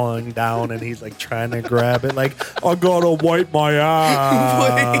paper's falling down, and he's like trying to grab it, like I gotta wipe my ass.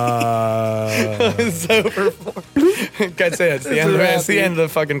 It's over. Like I said, it's the end of the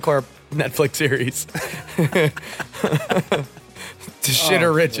fucking Carp Netflix series. To Shit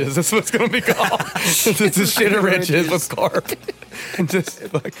or Riches. That's what it's going to be called. It's a Shit or Riches with Carp.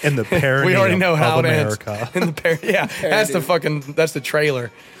 Just like, in the parody we already know how of it America. ends. In the that's the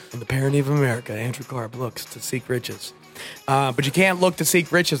trailer. In the parody of America, Andrew Carp looks to seek riches. But you can't look to seek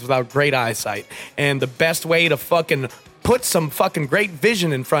riches without great eyesight. And the best way to fucking put some fucking great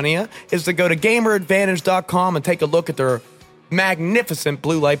vision in front of you is to go to GamerAdvantage.com and take a look at their magnificent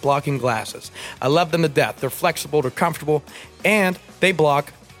blue light blocking glasses. I love them to death. They're flexible, they're comfortable, and they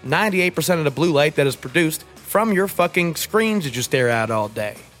block 98% of the blue light that is produced from your fucking screens that you stare at all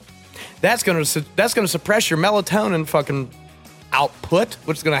day. That's gonna suppress your melatonin fucking output,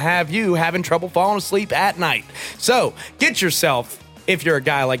 which is going to have you having trouble falling asleep at night. So get yourself, if you're a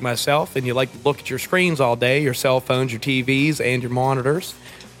guy like myself and you like to look at your screens all day, your cell phones, your TVs, and your monitors,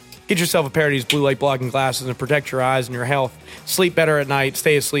 get yourself a pair of these blue light blocking glasses and protect your eyes and your health. Sleep better at night,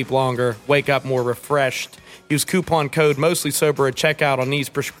 stay asleep longer, wake up more refreshed. Use coupon code Mostly Sober at checkout on these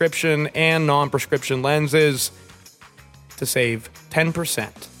prescription and non-prescription lenses to save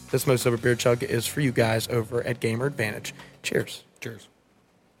 10%. This Most Sober Beer Chug is for you guys over at Gamer Advantage. Cheers. Cheers.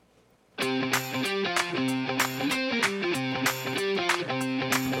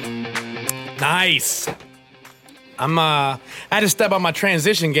 Nice. I had to step up my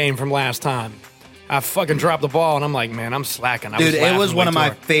transition game from last time. I fucking dropped the ball, and I'm like, man, I'm slacking. Dude, it was one of my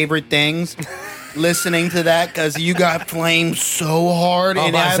favorite things listening to that because you got flamed so hard. Oh,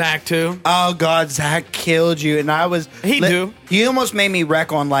 by Zach, too? Oh, God, Zach killed you. And I was... do. He almost made me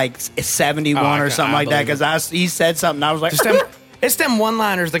wreck on, like, 71 or something like that because he said something. I was like... It's them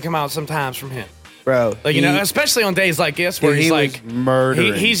one-liners that come out sometimes from him. Bro. Like, especially on days like this where he's like...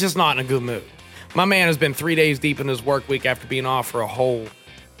 murdering. He's just not in a good mood. My man has been 3 days deep in his work week after being off for a whole,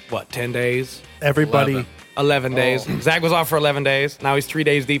 10 days? Everybody... 11 days. Zach was off for 11 days. Now he's 3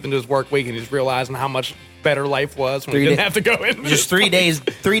 days deep into his work week, and he's realizing how much better life was when he didn't have to go in. Just 3 days.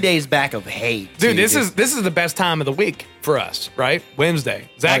 3 days back of hate, dude. This is the best time of the week for us, right? Wednesday.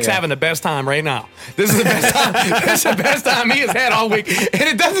 Zach's having the best time right now. This is the best time. This is the best time he has had all week, and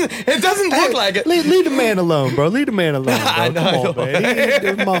it doesn't look like it. Leave the man alone, bro. Leave the man alone, bro. I know. Come on, man.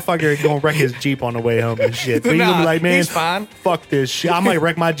 This motherfucker gonna wreck his Jeep on the way home and shit. So you gonna be like, man, he's fine. Fuck this shit. I might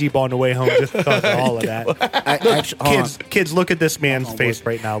wreck my Jeep on the way home just because of all of that. Kids, look at this man's face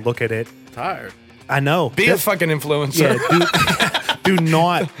right now. Look at it. Tired. I know. Be a fucking influencer.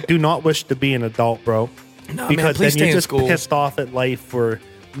 Yeah, do not wish to be an adult, bro. No, because man, then you're just pissed off at life for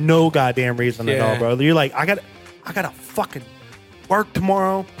no goddamn reason at all, bro. You're like, I gotta fucking work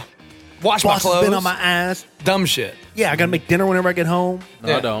tomorrow. Wash my clothes. Been on my ass. Dumb shit. Yeah, I gotta make dinner whenever I get home.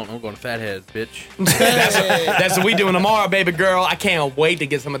 No, I don't. I'm going to Fathead, bitch. That's what we doing tomorrow, baby girl. I can't wait to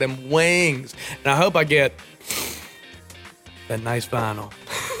get some of them wings, and I hope I get that nice vinyl.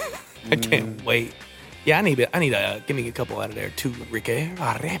 I can't wait. Yeah, I need to give me a couple out of there too, Ricky.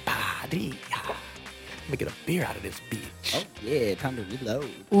 Let me get a beer out of this bitch. Oh yeah, time to reload.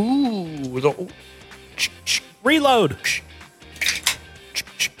 Ooh, reload.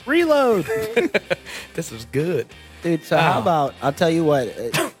 Reload. This is good, dude. So how about I'll tell you what?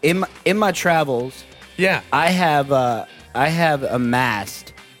 In my travels, yeah, I have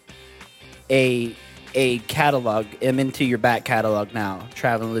amassed a a catalog. I'm into your back catalog now.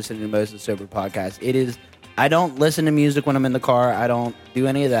 Traveling, listening to Mostly Sober podcast. It is. I don't listen to music when I'm in the car. I don't do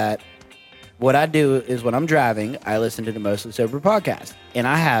any of that. What I do is when I'm driving, I listen to the Mostly Sober podcast, and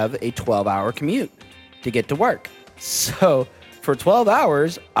I have a 12-hour commute to get to work. So for 12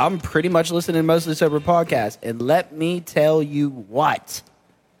 hours, I'm pretty much listening to Mostly Sober podcast. And let me tell you what,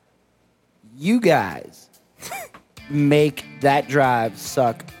 you guys make that drive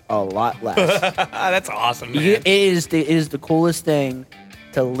suck a lot less. That's awesome, man. It is the coolest thing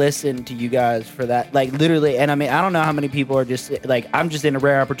to listen to you guys for that. Like, literally, and I mean, I don't know how many people are just, like, I'm just in a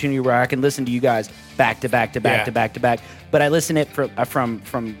rare opportunity where I can listen to you guys back to back to back to back to back. But I listen it from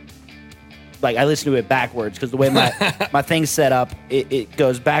like, I listen to it backwards because the way my thing's set up, it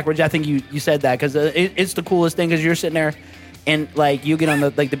goes backwards. I think you said that because it's the coolest thing because you're sitting there and, like, you get on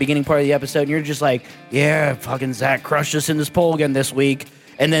the beginning part of the episode and you're just like, yeah, fucking Zach crushed us in this poll again this week.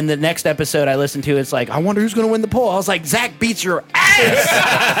 And then the next episode I listened to, it's like, I wonder who's going to win the poll. I was like, Zach beats your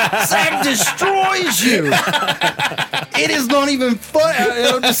ass. Zach destroys you. It is not even fun.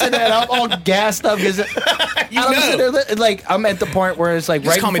 I'm just sitting there, I'm all gassed up because I'm at the point where it's like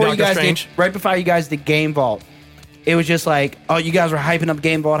right before you guys did Game Vault. It was just like, oh, you guys were hyping up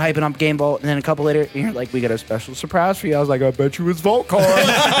Game Vault, and then a couple later, you're like, we got a special surprise for you. I was like, I bet you it's Vault card.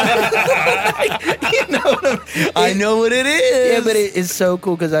 I know what it is. Yeah, but it's so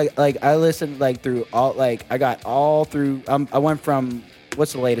cool because I listened through all, I got all through. I went from,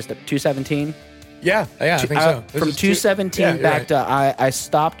 what's the latest? 217. Yeah, I think so. From 217 back to I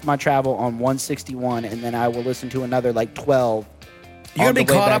stopped my travel on 161, and then I will listen to another 12. You're gonna be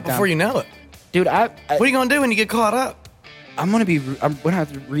caught up before you know it. Dude, what are you gonna do when you get caught up? I'm gonna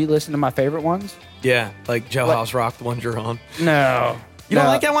have to re-listen to my favorite ones. Yeah, like Jailhouse Rock, the ones you're on. No, you don't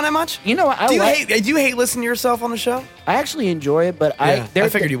like that one that much. You know, do you hate listening to yourself on the show? I actually enjoy it, but I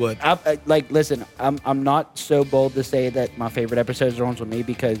figured you would. Listen, I'm not so bold to say that my favorite episodes are ones with me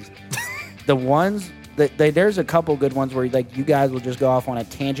because the ones that there's a couple good ones where you guys will just go off on a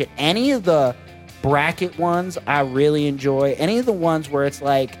tangent. Any of the bracket ones I really enjoy. Any of the ones where it's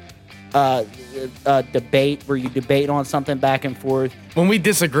like. Debate where you debate on something back and forth. When we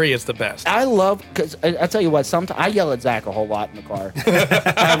disagree, it's the best. I love because I tell you what. Sometimes I yell at Zach a whole lot in the car.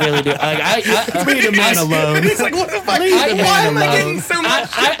 I really do. Leave the man alone. He's like, what the fuck? Why am I getting so much?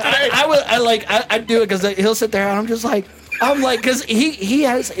 I do it because he'll sit there and I'm just like. Because he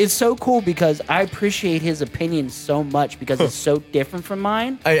has, it's so cool because I appreciate his opinion so much because it's so different from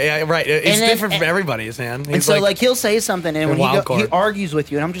mine. Right. It's different from everybody's, man. And so, he'll say something and when he argues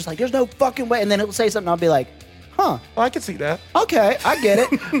with you and I'm just like, there's no fucking way. And then he'll say something and I'll be like, huh. Well, I can see that. Okay, I get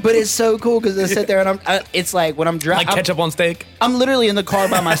it. But it's so cool because I sit there and it's like when I'm driving. Like ketchup on steak? I'm literally in the car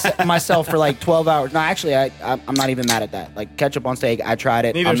by myself for 12 hours. No, actually, I'm not even mad at that. Like ketchup on steak, I tried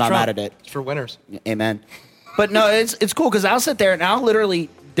it. I'm not mad at it. It's for winners. Amen. But no, it's cool because I'll sit there and I'll literally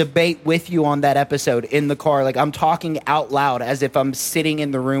debate with you on that episode in the car. Like I'm talking out loud as if I'm sitting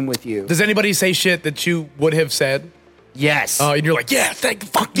in the room with you. Does anybody say shit that you would have said? Yes. Oh, and you're like, yeah,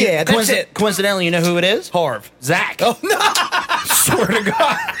 fuck yeah, that's it. Coincidentally, you know who it is? Harv. Zach. Oh, no. Swear to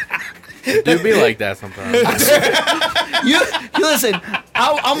God. It do be like that sometimes. you listen,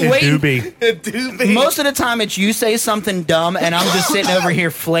 I'm waiting. It do be. Most of the time, it's you say something dumb, and I'm just sitting over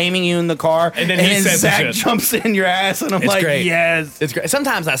here flaming you in the car, and then Zach jumps in your ass, and I'm like, great. Yes. It's great.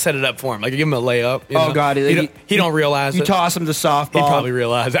 Sometimes I set it up for him. Like, I give him a layup. Oh, God. He don't realize you toss him to softball. He'd probably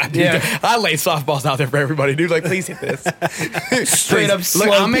realize that. Yeah. I lay softballs out there for everybody, dude. Like, please hit this. Straight up slow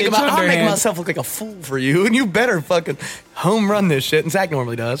Look, I'm making myself look like a fool for you, and you better fucking home run this shit, and Zach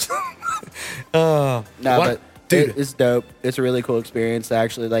normally does. But dude, it's dope. It's a really cool experience to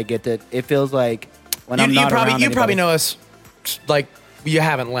actually get to. It feels like when I'm not around anybody. You probably know us like you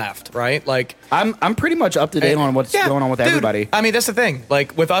haven't left, right? Like I'm pretty much up to date on what's going on with everybody. I mean, that's the thing.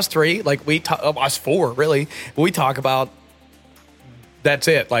 Like with us three, like we us four, really, we talk about. That's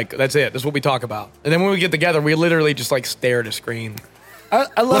it. Like that's it. That's what we talk about. And then when we get together, we literally just stare at a screen.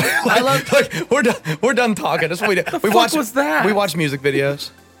 I love. Like, we're done talking. That's what we do. What was that? We watch music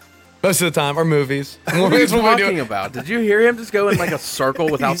videos. Most of the time, or movies. What are you talking about? Did you hear him just go in a circle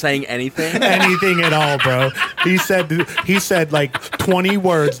without saying anything? Anything at all, bro. He said 20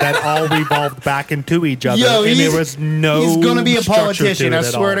 words that all revolved back into each other, and there was no. He's gonna be a politician. I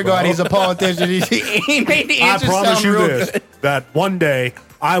swear to God, he's a politician. He made the answer sound real good. I promise you this: that one day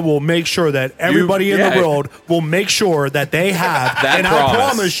I will make sure that everybody in the world will make sure that they have, and I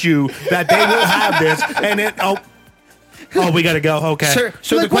promise you that they will have this, and it. Oh, we gotta go. Okay.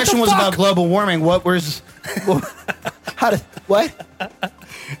 So the question was about global warming. What?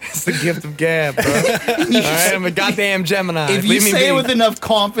 It's the gift of gab, bro. All right, I'm a goddamn Gemini. If you say it with enough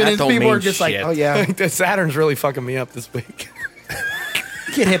confidence, people are just like, oh, yeah. Saturn's really fucking me up this week.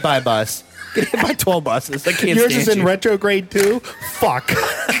 Get hit by a bus. Get hit by 12 buses. I can't Yours is in retrograde too? Fuck.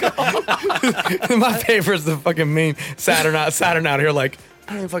 My favorite is the fucking meme. Saturn out here like,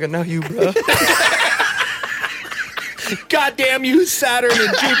 I don't even fucking know you, bro. Goddamn you, Saturn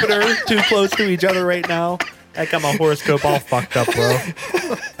and Jupiter too close to each other right now. I got my horoscope all fucked up, bro.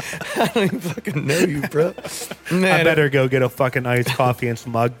 I don't even fucking know you, bro. Man, I better go get a fucking iced coffee and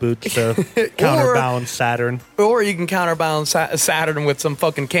some Ugg boots to counterbalance Saturn. Or you can counterbalance Saturn with some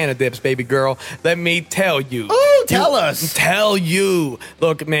fucking Canada dips, baby girl. Let me tell you. Oh, tell us. Tell you.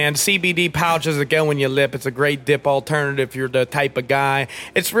 Look, man, CBD pouches that go in your lip. It's a great dip alternative if you're the type of guy.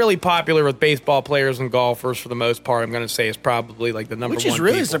 It's really popular with baseball players and golfers for the most part. I'm going to say it's probably like the number one. Which is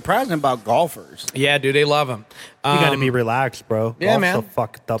really surprising about golfers. Yeah, dude, they love them. You got to be relaxed, bro. Yeah, man. man.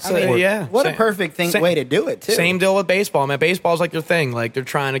 Fucked up. Yeah. What a perfect way to do it, too. Same deal with baseball, man. Baseball's like your thing. Like, they're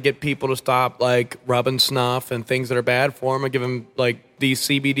trying to get people to stop, like, rubbing snuff and things that are bad for them and give them, like, these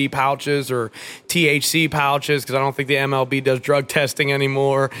CBD pouches or THC pouches because I don't think the MLB does drug testing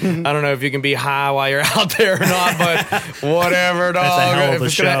anymore. I don't know if you can be high while you're out there or not, but whatever, dog. That's a hell of a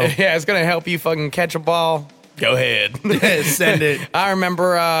show. It's going to help you fucking catch a ball. Go ahead. Send it. I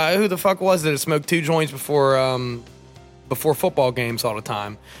remember, who the fuck was it that smoked 2 joints before football games all the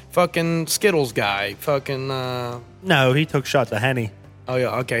time? Fucking Skittles guy. Fucking, No, he took shots of Henny. Oh,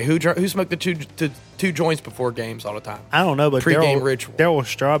 yeah, okay. Who smoked the two joints before games all the time? I don't know, but Pre-game ritual. Daryl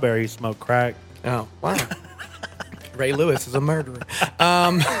Strawberry smoked crack. Oh, wow. Ray Lewis is a murderer.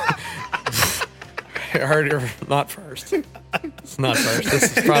 Heard it here, not first. It's not first.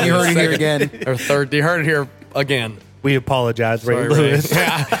 This is probably You heard the it here second again. or third. You heard it here again. We apologize, Ray Sorry, Lewis.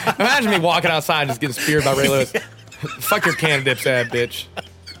 Yeah. Imagine me walking outside and just getting speared by Ray Lewis. Fuck your Canada Dips ad, bitch.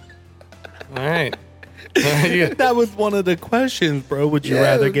 All right. That was one of the questions, bro. Would you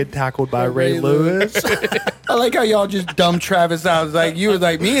rather get tackled by Ray Lewis? I like how y'all just dumped Travis out. It's like, you were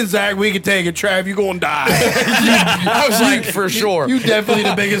like, me and Zach, we could take it. Trav, you gonna die. I was like, for sure. You definitely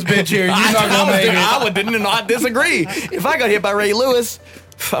the biggest bitch here. You're not gonna make it. I would not disagree. If I got hit by Ray Lewis,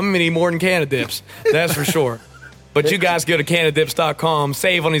 I'm gonna need more than Canada Dips. That's for sure. But you guys go to CanadaDips.com,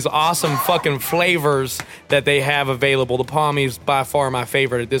 save on these awesome fucking flavors that they have available. The Palmy's by far my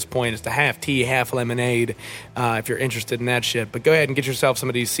favorite at this point. It's the half tea, half lemonade, if you're interested in that shit. But go ahead and get yourself some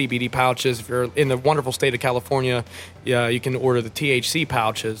of these CBD pouches. If you're in the wonderful state of California, you can order the THC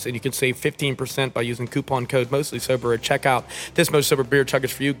pouches, and you can save 15% by using coupon code Mostly Sober at checkout. This Most Sober Beer Chug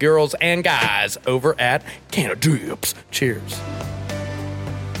is for you, girls and guys, over at Canada Dips. Cheers.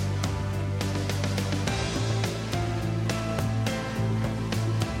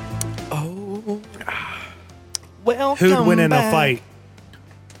 Who'd win in a fight?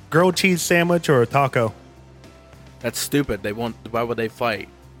 Grilled cheese sandwich or a taco? That's stupid. Why would they fight?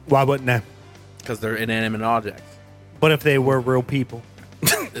 Why wouldn't they? Because they're inanimate objects. But if they were real people?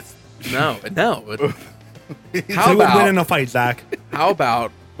 No. Who would win in a fight, Zach? How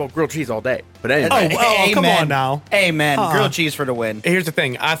about grilled cheese all day? But anyway. Oh, come on now. Amen. Grilled cheese for the win. Here's the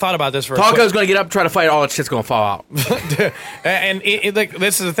thing. I thought about this for Taco's going to get up and try to fight. All that shit's going to fall out. And like,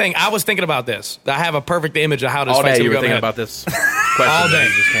 this is the thing. I was thinking about this. I have a perfect image of how this all fight's day you going were to thinking go. about this question. All day.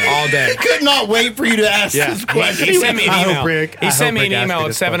 All day. Could not wait for you to ask this question. He sent me an email. He sent me an Rick email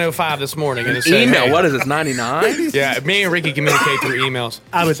asked at me this 7:05 this morning. And it said, Email? hey, What is this, 99? Yeah, me and Ricky communicate through emails.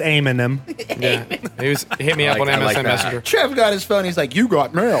 I was aiming them. Yeah. He hit me up on I MSN like that. Messenger. Trev got his phone. He's like, you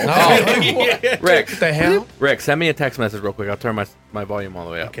got mail. Rick, What the hell? Rick, send me a text message real quick. I'll turn my volume all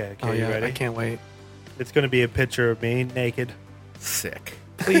the way up. Okay, Oh, you yeah. ready? I can't wait. It's going to be a picture of me naked. Sick.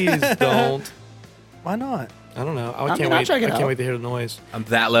 Please don't. Why not? I don't know. I mean, can't I'll wait. check it I can't out. wait to hear the noise. I'm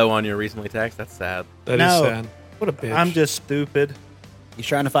that low on your recently text. That's sad. That is No. sad. What a bitch. I'm just stupid. He's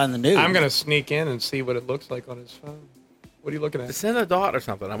trying to find the news. I'm going to sneak in and see what it looks like on his phone. What are you looking at? Just send a dot or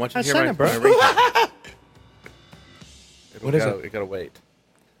something. I want you I to hear sent my it, bro. What is it? You gotta wait.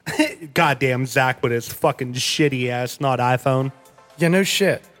 Goddamn Zach with his fucking shitty ass, not iPhone. Yeah, no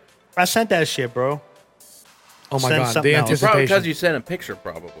shit. I sent that shit, bro. Oh, my Send God. something The else. Probably anticipation. because you sent a picture,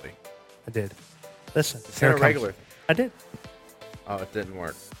 probably. I did. Listen. Send here a it comes. regular. I did. Oh, it didn't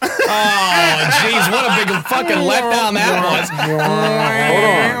work. Oh, jeez. What a big fucking letdown that was.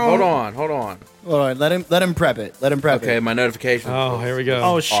 Hold on. Hold on. Let him prep it. Let him prep Okay, it. my notification. Oh, here we go.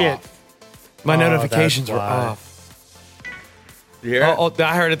 Oh, shit. Off. My Oh, notifications that's were why. off. You hear it? Oh,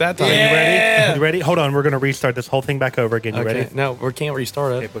 I heard it that time. You ready? You ready? Hold on. We're going to restart this whole thing back over again. You Okay. ready? No, we can't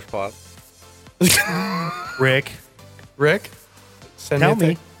restart Okay, it. push pause. Rick. Rick? Send Tell a me.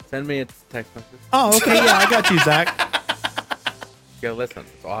 text. Send me a text message. Oh, okay. Yeah, I got you, Zach. Go listen.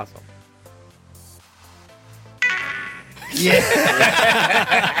 It's awesome. Yeah.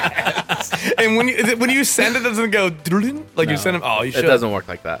 And when you send it, doesn't it go like you send them? Oh, you should. It doesn't work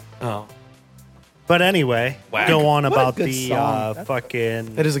like that. Oh. But anyway, Whack. go on What a about good the song.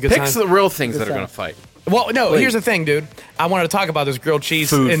 fucking. It is a good Picks time. the real things that are song. going to fight. Well, no, here's the thing, dude. I wanted to talk about this grilled cheese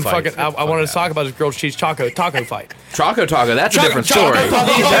Food and fights. fucking. I wanted to talk about this grilled cheese taco fight. Choco Taco, that's a different story.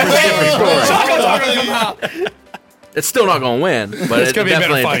 It's still not going to win, but it's gonna be a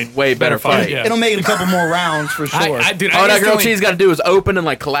better definitely fight. a way better fight. yeah. It'll make it a couple more rounds for sure. Dude, All that grilled instantly- cheese got to do is open and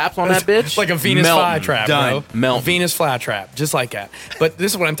like collapse on that bitch. like a Venus Melting. flytrap, Done. bro. Melting. Venus flytrap, just like that. But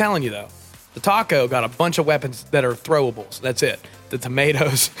this is what I'm telling you, though. The taco got a bunch of weapons that are throwables. That's it. The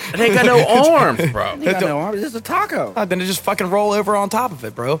tomatoes. They ain't got no arms, bro. You got no arms. This is a taco. Then it just fucking roll over on top of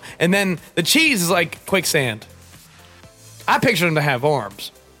it, bro. And then the cheese is like quicksand. I pictured them to have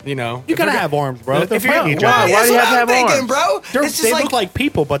arms. You know, You gotta have arms, bro. They're If you're, fighting each why? other. Why do you have to have thinking, arms? bro? It's just They like look like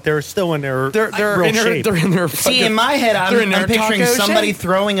people, but they're still in their they're real in their, shape. they're in their. See, fucking- in my head, they're in I'm their picturing taco somebody shape.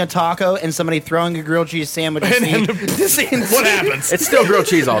 throwing a taco and somebody throwing a grilled cheese sandwich. And Seeing- then what happens? It's still grilled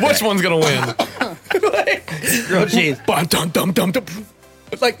cheese all day. Which one's gonna win? grilled cheese. Dum, dum, dum, dum, dum.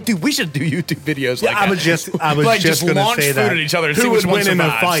 Like, dude, we should do YouTube videos like I that. was just like, just gonna launch say food that. at each other and see Who which would one win in a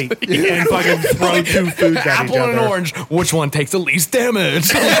survives. fight and fucking throw two foods at Apple each and an other? orange. Which one takes the least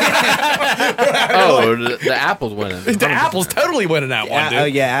damage? Oh, the apple's winning. The apple's totally winning that one, dude. Oh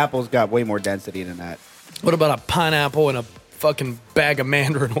yeah, Apple's got way more density than that. What about a pineapple and a fucking bag of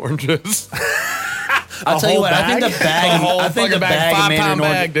mandarin oranges? I'll tell you whole what. I think bag? the bag. A whole I think the fucking bag, bag of 5-pound mandarin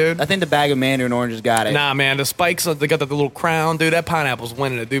bag, orange, dude. I think the bag of mandarin oranges got it. Nah, man, the spikes, they got the little crown, dude. That pineapple's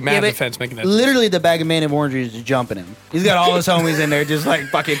winning it, dude. Yeah, Mad but Defense making that. literally, the bag of mandarin oranges is jumping him. He's got all his homies in there, just like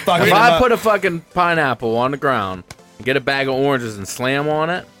fucking If him I up. put a fucking pineapple on the ground and get a bag of oranges and slam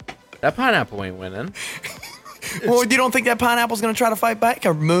on it, that pineapple ain't winning. Well, you don't think that pineapple's gonna try to fight back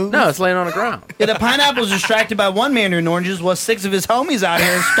or move? No, it's laying on the ground. Yeah, the pineapple's distracted by one mandarin oranges, while 6 of his homies out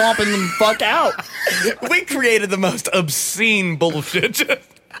here stomping them fuck out. We created the most obscene bullshit.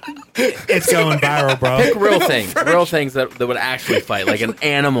 It's going viral, bro. Pick real things that would actually fight, like an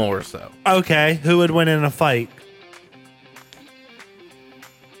animal or so. Okay, who would win in a fight?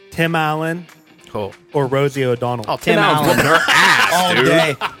 Tim Allen Cool. or Rosie O'Donnell? Oh, Tim Tim Allen's Allen. whooping her ass, All dude.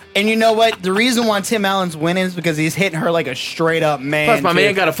 day. And you know what? The reason why Tim Allen's winning is because he's hitting her like a straight up man. Plus, my too.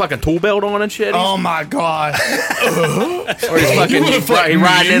 man got a fucking tool belt on and shit. Oh my god. Or he's fucking he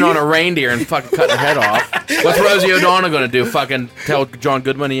riding in on a reindeer and fucking cutting her head off. What's Rosie O'Donnell gonna do? Fucking tell John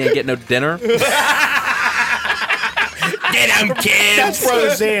Goodman he ain't getting no dinner? Get him, kids! That's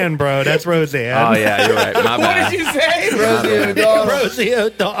Roseanne, bro. That's Roseanne. Oh yeah, you're right. My What bad. did you say? Rosie O'Donnell. Rosie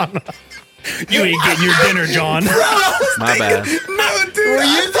O'Donnell. You ain't getting your dinner, John. My bad. No, dude. Were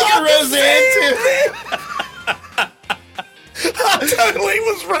you thinking Roseanne too? I totally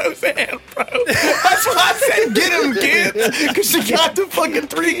was Roseanne, bro. That's why I said get him, kids. Because she got the fucking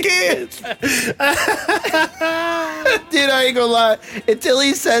 3 kids. Dude, I ain't gonna lie. Until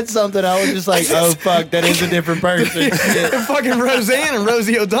he said something, I was just like, oh fuck, that is a different person. Shit. Fucking Roseanne and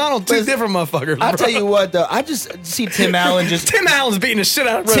Rosie O'Donnell, two different motherfuckers. I'll bro. tell you what though, I just see Tim Allen just Tim Allen's beating the shit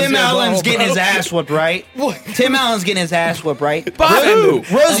out of Rosie Tim Allen's O'Donnell, getting bro. his ass whooped, right? What? Tim Allen's getting his ass whooped, right? By who?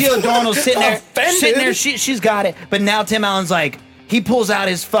 Rosie O'Donnell's sitting there, Offended. she's got it. But now Tim Allen's like, he pulls out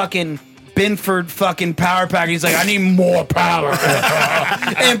his fucking Binford fucking power pack. He's like, I need more power.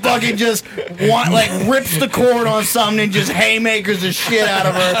 And fucking just rips the cord on something and just haymakers the shit out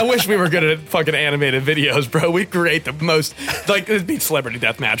of I her. wish we were good at fucking animated videos, bro. We create the most, like, it'd be Celebrity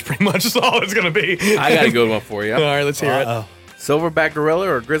Deathmatch pretty much. That's all it's going to be. I got a good one for you. All right, let's hear Uh-oh. Silverback gorilla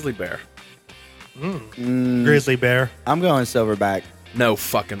or grizzly bear? Grizzly bear. I'm going silverback. No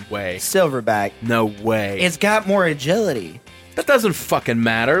fucking way. Silverback. No way. It's got more agility. That doesn't fucking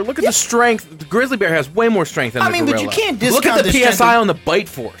matter. Look at the strength. The grizzly bear has way more strength than I the mean, gorilla. but you can't Look discount at the the strength PSI of- on the bite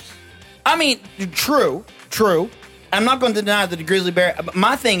force. I mean, true. I'm not going to deny that the grizzly bear. But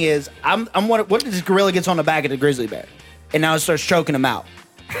my thing is, I'm what if this gorilla gets on the back of the grizzly bear, and now it starts choking him out?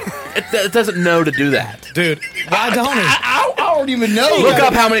 It doesn't know to do that. Dude, why don't it? I don't even know. Look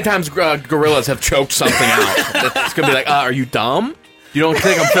up how many times gorillas have choked something out. It's gonna be like, are you dumb? You don't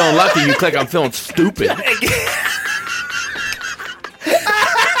think I'm feeling lucky. You think I'm feeling stupid.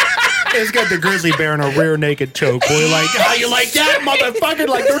 It's got the grizzly bear in a rear naked choke. Boy, like, how you like that, motherfucker?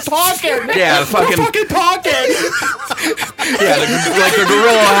 Like, they're talking. Yeah, the fucking talking. yeah, like the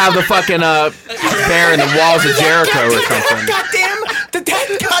gorilla will have the fucking bear in the walls of Jericho or something. Did that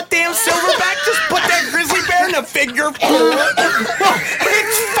goddamn silverback just put that grizzly bear in a figure 4?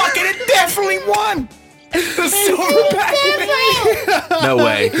 It definitely won. The silverback won. No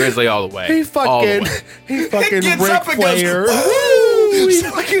way, grizzly all the way. He All the fucking way. Ric Gets up and goes, Flair. woo!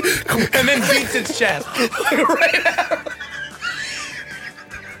 then beats its chest.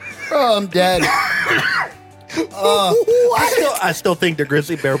 Oh, I'm dead. I still think the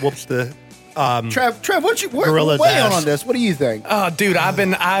grizzly bear whoops the Trev, what you Gorilla's weigh ass. on this? What do you think? Oh, dude,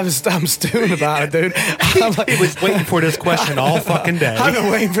 I'm stewing about it, dude. I'm like, he was waiting for this question all fucking day. I've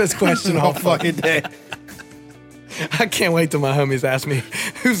been waiting for this question all fucking day. I can't wait till my homies ask me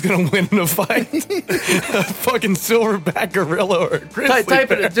who's gonna win in a fight, a fucking silverback gorilla or a grizzly Type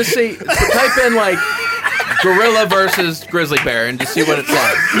bear. it. Just see. Type in like gorilla versus grizzly bear and just see what it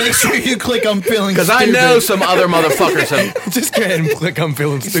says. Make sure you click I'm feeling Because I know some other motherfuckers have. Just go ahead and click I'm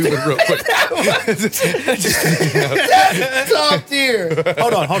feeling stupid real quick. Top tier.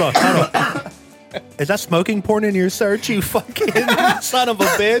 Hold on. Is that smoking porn in your search, you fucking son of a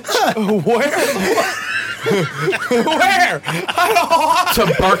bitch? Where? Where?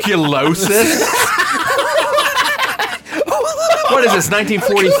 Tuberculosis? What is this,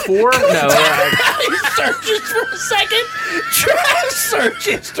 1944? No. He searches for a second. Try search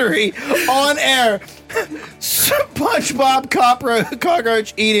history on air. SpongeBob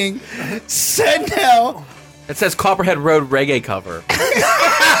cockroach eating. Said no. It says Copperhead Road reggae cover.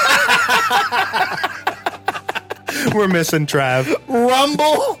 We're missing Trav.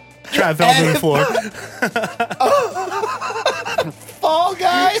 Rumble. Trav fell to the floor. Fall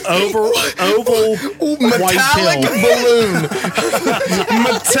Guys. Oval Metallic balloon.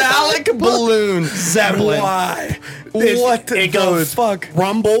 Metallic balloon. Zeppelin. Why? What the It goes fuck?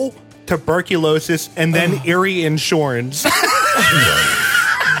 Rumble, tuberculosis, and then Erie Insurance.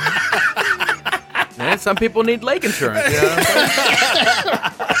 Man, some people need lake insurance. You know what I'm saying?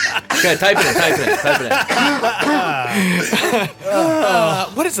 Okay, type it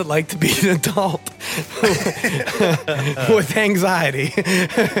in. What is it like to be an adult with anxiety?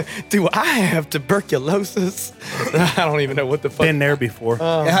 Do I have tuberculosis? I don't even know what the fuck. Been there before.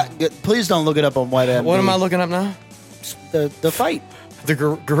 Please don't look it up on WebMD. What am I looking up now? The fight. The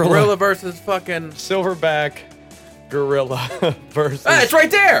gorilla Gorilla versus fucking. silverback gorilla versus. Ah, it's right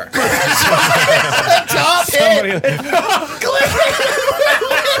there. Top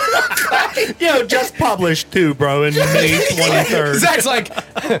Yo, just published too, bro, in May 23rd. Zach's like,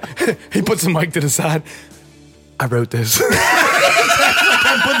 he puts the mic to the side. I wrote this.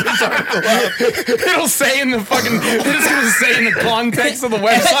 It'll say in the fucking. It's gonna say in the context of the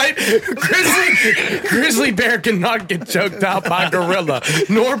website. Grizzly bear cannot get choked out by gorilla,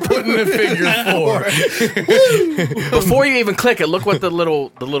 nor put in the figure 4. Before you even click it, look what the little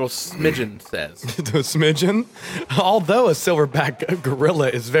smidgen says. The smidgen. Although a silverback gorilla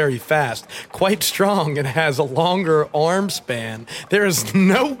is very fast, quite strong, and has a longer arm span, there is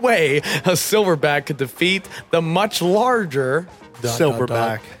no way a silverback could defeat the much larger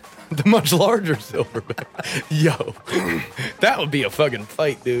Silverback. The much larger silverback. Yo, that would be a fucking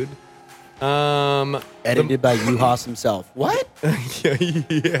fight, dude. Edited by Juhas himself. What?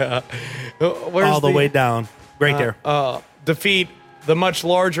 Yeah. Where's All the way down. Right there. defeat the much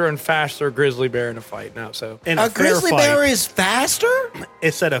larger and faster grizzly bear in a fight. Now, so In A fair grizzly fight. bear is faster?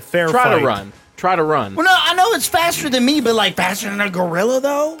 It said a fair Try fight. to run. Try to run. Well, no, I know it's faster than me, but like faster than a gorilla,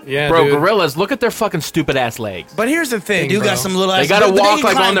 though. yeah, Bro, dude. gorillas, look at their fucking stupid ass legs. But here's the thing, They do bro. got some little. They ass gotta but walk can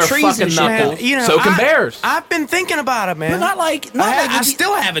like climb on their trees and fucking shit. knuckles. Man, you know, So can bears. I've been thinking about it, man. But not like I if you-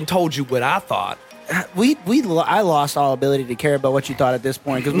 still haven't told you what I thought. I lost all ability to care about what you thought at this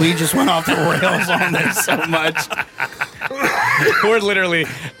point because we just went off the rails on this so much. We're literally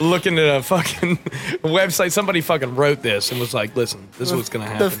looking at a fucking website. Somebody fucking wrote this and was like, "Listen, this is what's gonna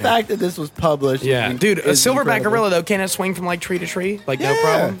happen." The fact that this was published, yeah, is- dude, a is silverback incredible. gorilla though can't it swing from like tree to tree, like no Yeah.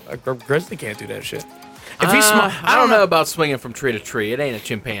 problem. A grizzly can't do that shit. If he's smart, I don't know about swinging from tree to tree. It ain't a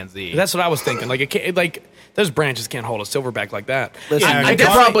chimpanzee. That's what I was thinking. Like it can't, like those branches can't hold a silverback like that. Listen, Yeah, I could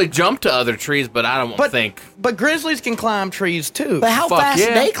definitely- probably jump to other trees, but I don't think. But grizzlies can climb trees too. But how Fuck fast yeah.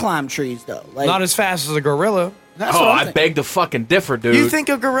 do they climb trees though? Like, Not as fast as a gorilla. that's Oh, what I'm I thinking. beg to fucking differ, dude. You think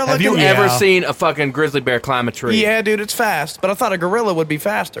a gorilla? Have you can, ever Yeah. seen a fucking grizzly bear climb a tree? Yeah, dude, it's fast. But I thought a gorilla would be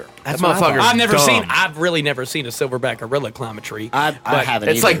faster. That what I thought. motherfucker. I've really never seen a silverback gorilla climb a tree. I But haven't.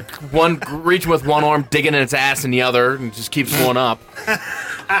 It's either. like one reaching with one arm, digging in its ass in the other, and just keeps going up.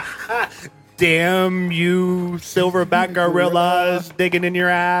 Damn you, silverback gorillas digging in your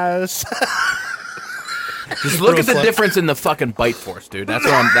ass. Just look at the Gross. difference in the fucking bite force, dude. That's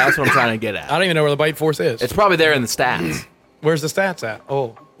what I'm trying to get I at. don't even know where the bite force is. It's probably there in the stats. Where's the stats at?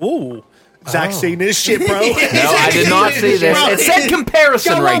 Oh, Ooh. Zach seen this shit, bro. No, I did not see this. It said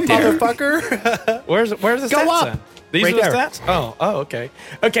comparison Go right on, there. motherfucker. where's the Go stats up. at? These Right are the there. stats? Oh, okay.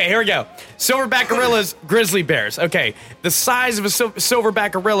 Okay, here we go. Silverback gorillas, grizzly bears. Okay, the size of a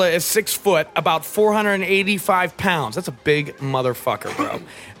silverback gorilla is 6 foot, about 485 pounds. That's a big motherfucker, bro.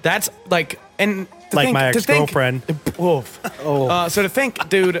 That's like, and to Like think, my to think- ex-girlfriend. Oof. So to think,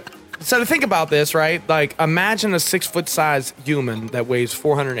 dude. So to think about this, right? Like, imagine a 6 foot size human that weighs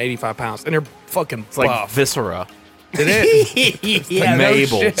 485 pounds, and they're fucking It's like buff. viscera. It is. Yeah, no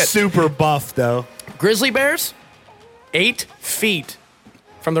Mabel. shit. Super buff though. Grizzly bears, 8 feet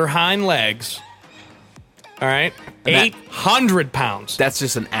from their hind legs. All right, And that- 800 pounds. That's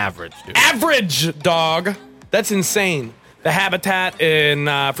just an average, dude. Average, dog. That's insane. The habitat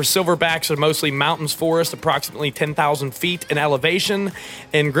for silverbacks are mostly mountains forest, approximately 10,000 feet in elevation.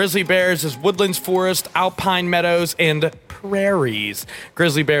 And grizzly bears is woodlands forest, alpine meadows, and prairies.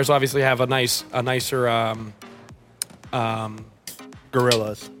 Grizzly bears obviously have a nicer.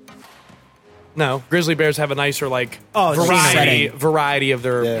 Gorillas. No, grizzly bears have a nicer Oh, variety of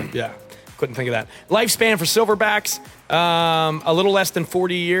their. Yeah, couldn't think of that. Lifespan for silverbacks, a little less than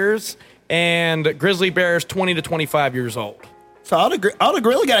 40 years, and grizzly bears 20 to 25 years old. So all the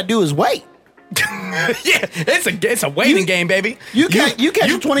gorilla got to do is wait. Yeah, it's a waiting game, baby. You catch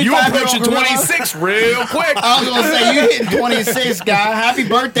a 25 You approaching year old 26 real quick. I was gonna say you hitting 26, guy. Happy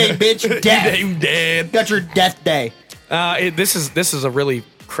birthday, bitch! Death. You dead. Got your death day. This is a really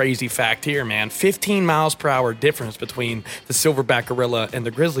crazy fact here, man. 15 miles per hour difference between the silverback gorilla and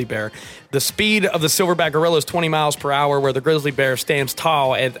the grizzly bear. The speed of the silverback gorilla is 20 miles per hour, where the grizzly bear stands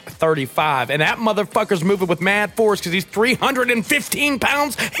tall at 35. And that motherfucker's moving with mad force because he's 315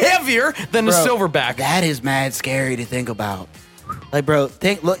 pounds heavier than the Bro, silverback. That is mad scary to think about. Like, bro,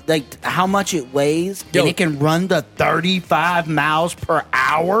 look like how much it weighs, Yo. and it can run to 35 miles per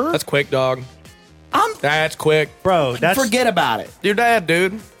hour. That's quick, dog. That's quick. Bro, that's Forget about it. Your dad,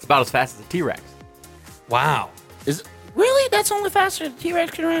 dude. It's about as fast as a T-Rex. Wow. Is really that's only faster than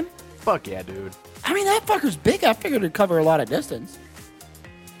T-Rex can run? Fuck yeah, dude. I mean, that fucker's big. I figured it'd cover a lot of distance.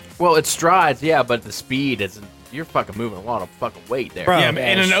 Well, it strides, yeah, but the speed isn't. You're fucking moving a lot of fucking weight there. Bro, Yeah, in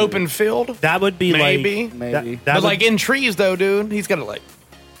an shoot. open field. that would be Maybe. like Maybe. That But would, like in trees, though, dude, he's got to like.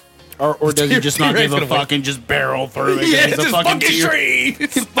 Or does he just not T-Rex give a gonna win. fuck and just barrel through it? Yeah, He's it's a just fucking fucking T-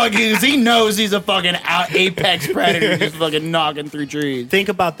 trees. fucking, he knows he's a fucking apex predator, just fucking knocking through trees. think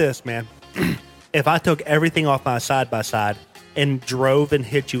about this, man. If I took everything off my side by side and drove and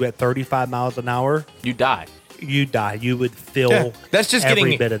hit you at 35 miles an hour, You die. you die. You would feel Yeah, that's just every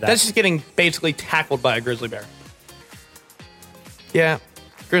getting bit of that. that's just getting basically tackled by a grizzly bear. Yeah,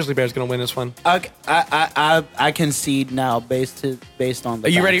 grizzly bear's gonna win this one. I concede now based on the Are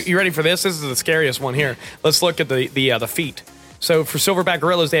you ready? facts. You ready for this? This is the scariest one here. Let's look at the feet. So for silverback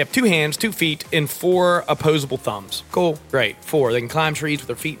gorillas, they have 2 hands, 2 feet, and 4 opposable thumbs. Cool, great. 4. They can climb trees with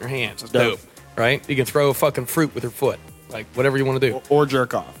their feet and their hands. That's dope, right? You can throw a fucking fruit with your foot, like whatever you want to do, Or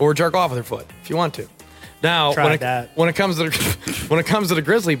jerk off. or jerk off with your foot if you want to. Now, Try when it, that. when it comes to the, when it comes to the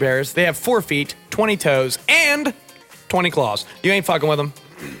grizzly bears, they have 4 feet, 20 toes, and 20 claws. You ain't fucking with them.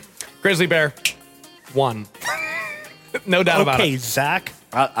 Grizzly bear, 1. No doubt about okay, it. Zach.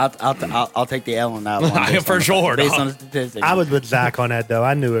 I'll take the L on that one. For sure, Based dog. on the statistics. I was with Zach on that though.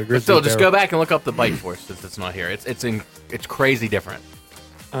 I knew a But grizzly still, just bear. go back and look up the bite force since it's not here. It's crazy different.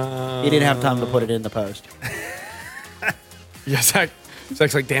 He didn't have time to put it in the post. Yeah,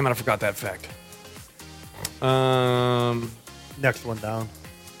 Zach's like, damn it, I forgot that fact. Next one down.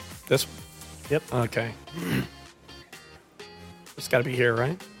 This Yep. okay. It's got to be here,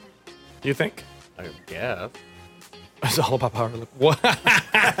 right? You think? I guess. It's all about power. What?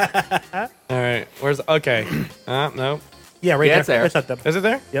 All right. Where's okay? No. Yeah, right Yeah, there. it's there. It's up there. Is it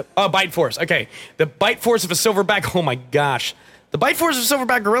there? Yep. Oh, bite force. Okay. The bite force of a silverback. Oh my gosh. The bite force of a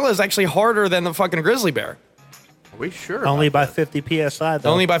silverback gorilla is actually harder than the fucking grizzly bear. Are we sure? Only about by 50 psi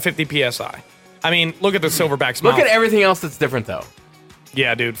though. Only by 50 psi. I mean, look at the silverback's that? Look mouth. at everything else that's different though.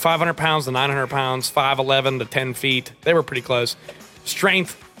 Yeah, dude. 500 pounds to 900 pounds, 5'11 to 10 feet. They were pretty close.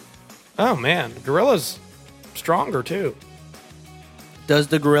 Strength. Oh, man. Gorilla's stronger, too. Does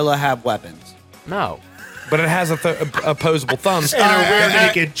the gorilla have weapons? No. But it has opposable thumbs. And a rear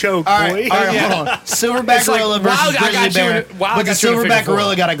naked choke, All boy. right, hold on. Silverback It's like, gorilla wow, versus I grizzly got you bear. in- wow, I but the got you in a silverback figure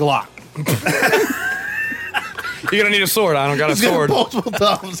gorilla got a Glock. You're going to need a sword. I don't got a He's got sword. multiple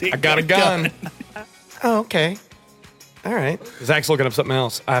thumbs. I got a gun. Oh, okay. All right. Zach's looking up something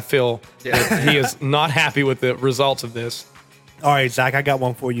else. I feel that he is not happy with the results of this. All right, Zach, I got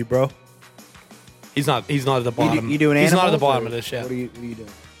one for you, bro. He's not at the bottom. You doing He's not at the animals, bottom or of this yet. What are you doing?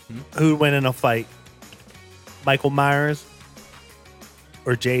 Who'd win in a fight? Michael Myers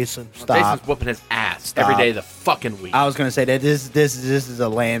or Jason? Stop. Jason's whooping his ass every day of the fucking week. I was gonna say that this is a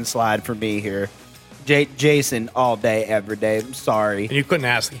landslide for me here. Jason all day, every day. I'm sorry. And you couldn't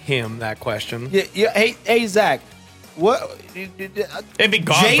ask him that question. Yeah. Hey, Zach. What? It'd be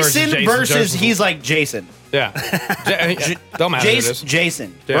God Jason versus he's like Jason. Yeah. Don't matter.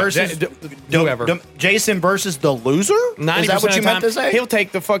 Jason Yeah, versus whoever. Jason versus the loser? 90% Is that what you of the meant time, to say? He'll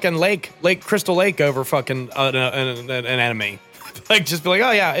take the fucking Crystal Lake over fucking an enemy. Like, just be like,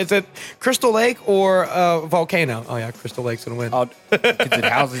 oh yeah, is it Crystal Lake or Volcano? Oh yeah, Crystal Lake's gonna win. Because it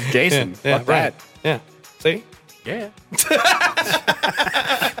houses Jason. Yeah, Fuck right. that. Yeah. See? Yeah.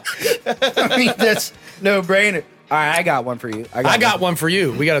 I mean, that's no brainer. All right, I got one for you. I got one for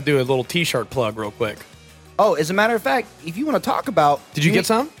you. We got to do a little T-shirt plug real quick. Oh, as a matter of fact, if you want to talk about, Did you get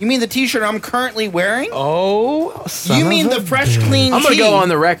some? You mean the T-shirt I'm currently wearing? Oh, you mean the fresh, clean? I'm going to tee? go on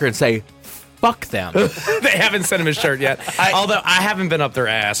the record and say, fuck them. they haven't sent him his shirt yet. Although I haven't been up their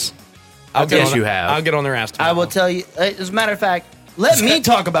ass. Yes, you have. I'll get on their ass tomorrow. I will tell you. As a matter of fact, let me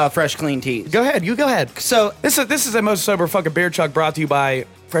talk about fresh, clean tees. Go ahead. You go ahead. So This is a Most Sober fucking beer chuck brought to you by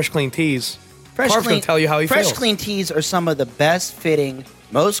Fresh Clean Tees. Carv's going to tell you how he fresh, feels. clean tees are some of the best fitting,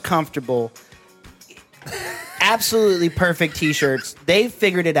 most comfortable, absolutely perfect T-shirts. They've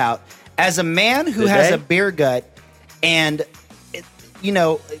figured it out. As a man who has a beer gut and,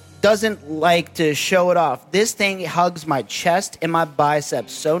 doesn't like to show it off, this thing hugs my chest and my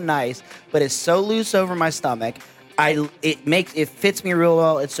biceps so nice, but it's so loose over my stomach. It fits me real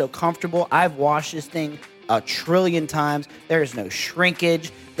well. It's so comfortable. I've washed this thing a trillion times. There is no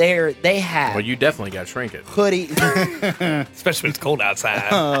shrinkage. They have. Well, you definitely got to shrink it. Hoodie. Especially when it's cold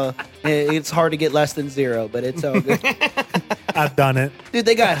outside. It's hard to get less than 0, but it's all good. I've done it. Dude,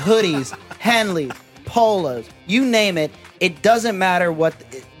 they got hoodies, Henleys, polos, you name it. It doesn't matter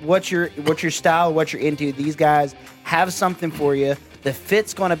what's your style, what you're into. These guys have something for you. The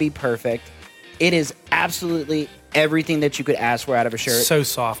fit's going to be perfect. It is absolutely everything that you could ask for out of a shirt. So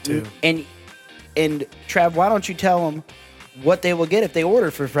soft, too. And Trav, why don't you tell them what they will get if they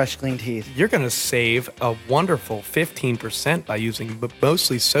order for Fresh Clean Tees? You're going to save a wonderful 15% by using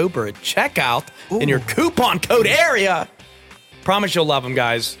Mostly Sober at checkout in your coupon code area. Promise you'll love them,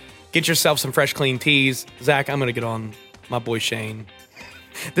 guys. Get yourself some Fresh Clean Tees. Zach, I'm going to get on my boy Shane.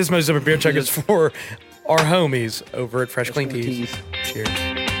 This Most Sober Beer Check is for our homies over at Fresh Clean Tees. Cheers.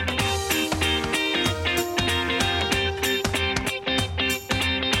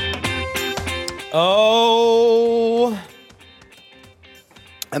 Oh,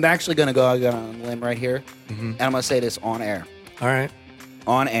 I'm actually going to go out on a limb right here, and I'm going to say this on air. all right.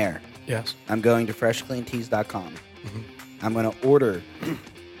 On air. Yes. I'm going to freshcleantees.com. I'm going to order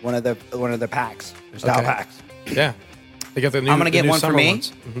one of the packs. There's style Okay. packs. Yeah. They got the new. I'm going to the get new one for summer me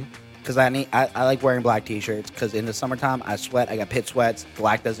ones. because I like wearing black T-shirts because in the summertime I sweat. I got pit sweats.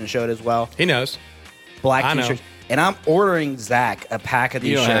 Black doesn't show it as well. He knows. Black I know. T-shirts. And I'm ordering Zach a pack of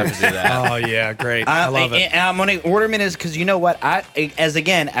these You don't have shirts. to do that. Oh yeah, great. I love it. And I'm going to order them because you know what? As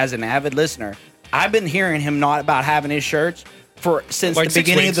an avid listener, I've been hearing him not about having his shirts since Like the 6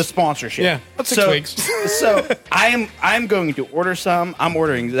 beginning weeks. of the sponsorship. Yeah, about 6 weeks. So I'm going to order some. I'm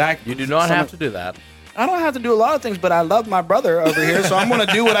ordering Zach. You do not some- have to do that. I don't have to do a lot of things, but I love my brother over here, so I'm going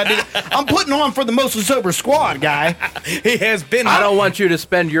to do what I do. I'm putting on for the Mostly Sober squad, guy. He has been. I don't want you to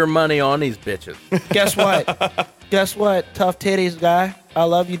spend your money on these bitches. Guess what? Guess what? Tough titties, guy. I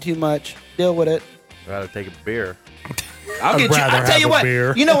love you too much. Deal with it. Rather take a beer. I'll get you. rather I'll tell have you a what.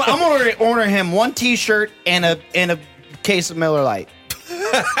 beer. You know what? I'm going to order him one T-shirt and a case of Miller Lite,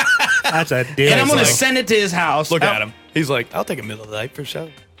 That's a deal. and I'm going to like- send it to his house. Look at him. He's like, I'll take a Miller Lite for sure.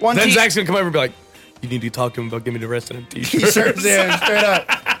 One Then T- Zach's gonna come over and be like, you need to talk to him about giving me the rest of them T-shirts T-shirts. there, straight up.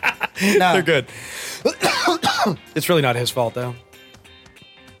 No, They're good. It's really not his fault though.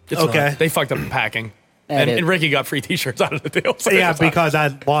 It's Okay. not. They fucked up the packing, That is- and Ricky got free T-shirts out of the deal. So Yeah, it's not- because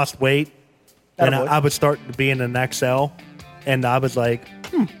I lost weight and Attaboy. I was starting to be in an XL, and I was like,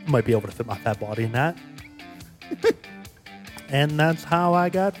 might be able to fit my fat body in that. And that's how I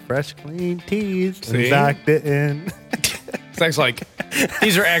got Fresh Clean Tees. See? Zach didn't. Zach's like,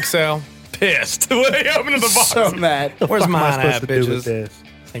 these are XL. Pissed when they open the box. so mad. Where's What am I mine supposed at, to do with bitches? this?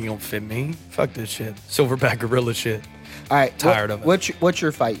 Ain't gonna fit me. Fuck this shit. Silverback gorilla shit. All right, Tired of it. What's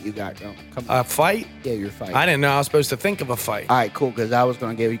your fight you got going? Come on. A fight? Yeah, your fight. I didn't know I was supposed to think of a fight. All right, cool. Because I was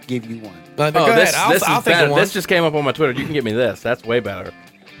going to give you one. Go Oh, ahead. this I'll is think better. of one. This just came up on my Twitter. You can get me this. That's way better.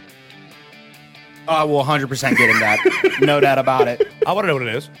 Oh, I will 100% get him that. No doubt about it. I want to know what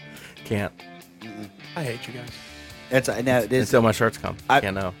it is. Can't. I hate you guys. It's no, this. Until my shirts come. I-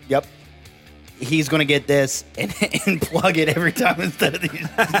 Can't know. Yep. He's going to get this and plug it every time instead of these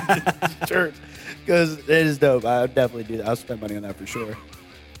shirts. Because it is dope. I'll definitely do that. I'll spend money on that for sure.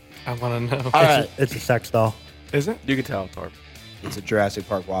 I want to know. All right. It's a sex doll. Is it? You can tell, Torp. It's a Jurassic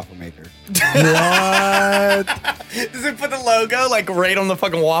Park waffle maker. What? Does it put the logo like right on the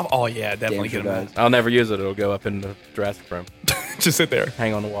fucking waffle? Oh yeah, definitely Damn get sure them. does. I'll never use it. It'll go up in the Jurassic room. Just sit there.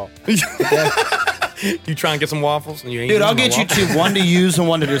 Hang on the wall. You try and get some waffles, and you ain't Dude, using I'll my get you waffle? two, one to use and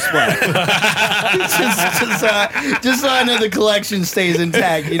one to display. just so I know the collection stays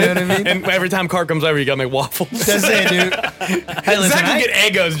intact. You know what I mean? And every time car comes over, you gotta make waffles. That's it, dude. Hey, listen, Zach will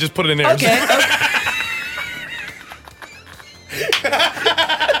get Eggos and just put it in there. okay.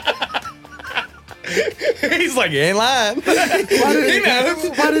 He's like, you ain't lying. He knows.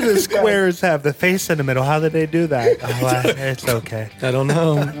 Why do the squares have the face in the middle? How did they do that? Oh, it's okay. I don't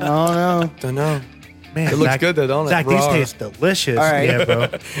know. Oh no. Don't know. Man, It looks Zach, good though, don't it? Zach, these Raw. taste delicious. All right. Yeah, bro.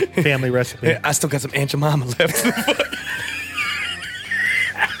 Family recipe. I still got some Aunt Jemima left.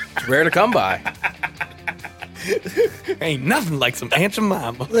 It's rare to come by. Ain't nothing like some Aunt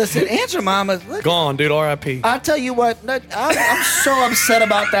Jemima. Listen, Aunt Jemima's. Look, Gone, dude. R.I.P. I'll tell you what. I'm so upset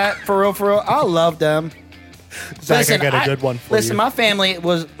about that. For real, for real. I love them. Zach, I got a good one for listen, you. my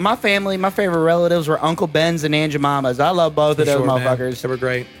favorite relatives were Uncle Ben's and Aunt Jemima's. I love both of those Sure, man. motherfuckers. They were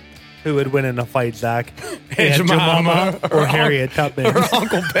great. Who would win in a fight, Zach? Aunt Jemima or Harriet Tubman? Or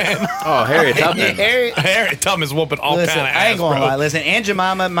Uncle Ben. Oh, Harriet Tubman. Harriet Tubman's whooping all Listen, kind of ass, I ain't gonna bro. lie. Listen, Aunt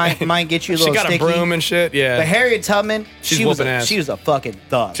Jemima might get you a She little got sticky. a broom and shit. Yeah. But Harriet Tubman, She's she was whooping ass. she was a fucking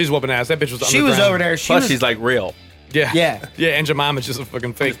thug. She's whooping ass. That bitch was She was underground. over there. Plus, she's like real. Yeah. Yeah. Yeah, Aunt Jemima's just a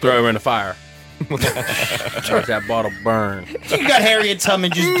fucking fake. Just throw her in the fire. Watch that bottle burn. You got Harriet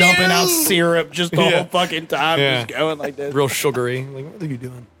Tubman just dumping out syrup just the Yeah. whole fucking time, Yeah. just going like this. Real sugary. Like, what are you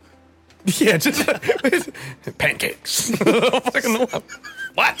doing? Yeah, just pancakes. Fucking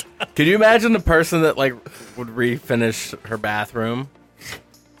what? Could you imagine the person that like would refinish her bathroom?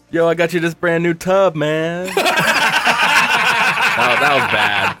 Yo, I got you this brand new tub, man. that was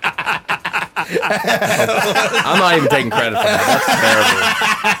bad. I'm not even taking credit for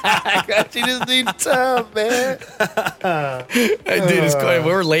that. That's terrible. She just needs tub, man. Hey, dude, it's cool.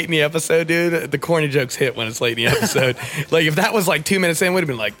 We were late in the episode, dude. The corny jokes hit when it's late in the episode. Like, if that was like 2 minutes in, we'd have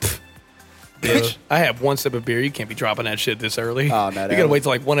been like, bitch, I have one sip of beer. You can't be dropping that shit this early. Oh, no, You that gotta was- wait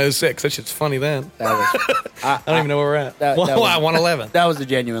till like 106. That shit's funny then. That was I don't even know where we're at. that was- 111. that was a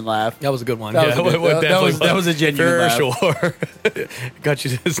genuine laugh. That was a good one. That was yeah, a good- it definitely that was a genuine For sure. Got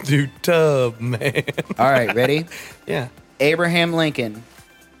you this new tub, man. All right, ready? Yeah. Abraham Lincoln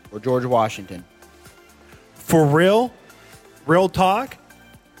or George Washington? For real talk,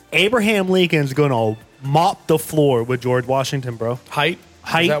 Abraham Lincoln's gonna mop the floor with George Washington, bro. Height.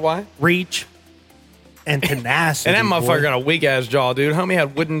 Height, Is that why? reach, and tenacity. And that motherfucker boy. got a weak ass jaw, dude. Homie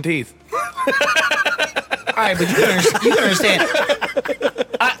had wooden teeth. All right, but you can understand.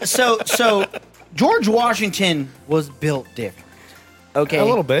 So George Washington was built different. Okay, A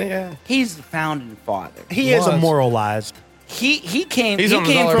little bit, yeah. He's the founding father. He is was. moralized, He came. He's he on the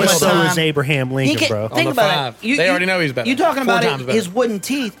came dollar from but a bill. so time. is Abraham Lincoln, He bro. Think On the about five. it. They already know he's better. You talking 4 about times better. his wooden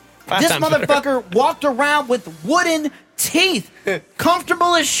teeth? 5 This times better. motherfucker walked around with wooden teeth,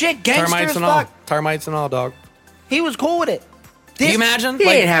 comfortable as shit, gangster Termites as and all. fuck. Termites and all, dog. He was cool with it. Can you imagine? He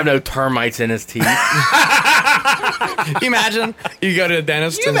Like, ain't have no termites in his teeth. can you imagine? You go to the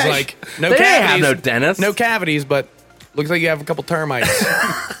dentist You and it's imagine- like, no They ain't have cavities. no dentist. No cavities, but looks like you have a couple termites.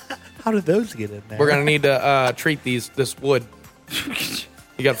 How did those get in there? We're gonna need to treat this wood.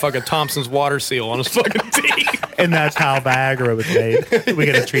 He got fucking Thompson's water seal on his fucking teeth. And that's how Viagra was made. We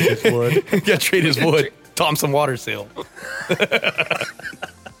gotta treat this wood. You gotta treat his wood. Thompson water seal.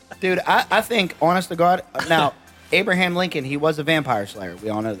 Dude, I think, honest to God, now, Abraham Lincoln, he was a vampire slayer. We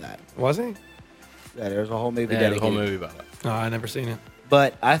all know that. Was he? Yeah, there's a whole movie Yeah, the dedicated. whole movie about it. Oh, I never seen it.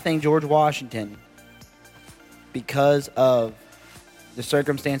 But I think George Washington, because of the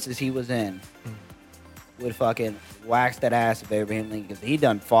circumstances he was in, would fucking wax that ass of Abraham Lincoln. Because he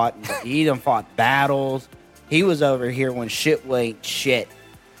done fought battles. He was over here when shit ain't shit.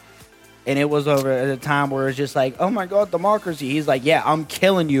 And it was over at a time where it's just like, oh my God, democracy. He's like, yeah, I'm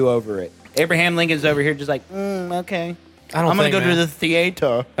killing you over it. Abraham Lincoln's over here just like, okay. I don't I'm gonna think, go man. to the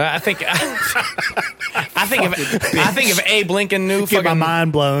theater. I think if Abe Lincoln knew Get my fucking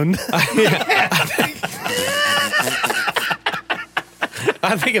mind blown.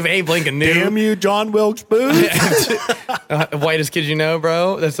 I think if Abe Lincoln knew Damn you, John Wilkes Booth. whitest kid you know,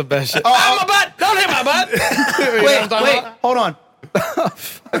 bro, that's the best shit. Oh, my butt! Don't hit my butt! You know what I'm talking Wait, about? hold on.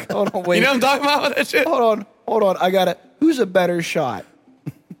 Fuck, hold on, wait. You know what I'm talking about with that shit? Hold on. I got it. Who's a better shot?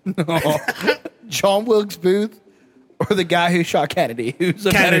 John Wilkes Booth or the guy who shot Kennedy? Who's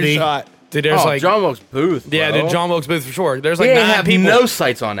a Kennedy. better shot? Dude, there's Oh, like John Wilkes Booth. yeah, bro. dude, John Wilkes Booth for sure. There's He like ain't 9 have people. no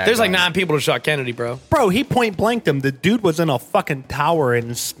sights on that. There's like gun. 9 people who shot Kennedy, bro. Bro, he point blanked him. The dude was in a fucking tower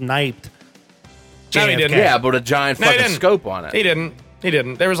and sniped No, he didn't. Yeah, but a giant No, he fucking didn't. scope on it. He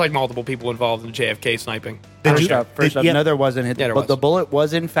didn't. There was like multiple people involved in JFK sniping. First up, yeah. no, there wasn't. Yeah, there but was. the bullet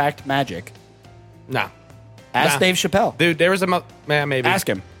was in fact magic. Nah. Ask Nah. Dave Chappelle. Dude, there was a maybe. Ask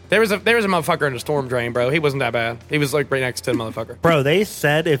him. There was a motherfucker in a storm drain, bro. He wasn't that bad. He was like right next to the motherfucker. Bro, they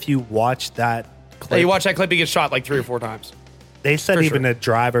said if you watch that clip, Hey, you watch that clip, he gets shot like 3 or 4 times. they said for even sure. the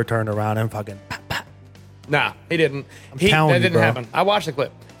driver turned around and fucking. Nah, he didn't. telling That you, didn't bro. happen. I watched the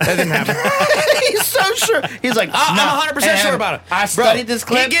clip. That didn't happen. He's so sure. He's like, I'm 100% sure about it. I studied this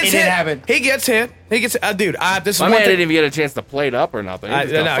clip. He gets it hit. didn't happen. He gets hit. Dude, this is My one man thing. didn't even get a chance to plate up or nothing. No, he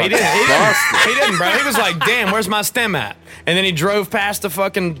didn't. He didn't, bro. He was like, "Damn, where's my stem at?" And then he drove past the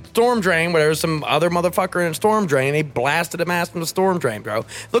fucking storm drain where there was some other motherfucker in a storm drain. He blasted him ass from the storm drain, bro.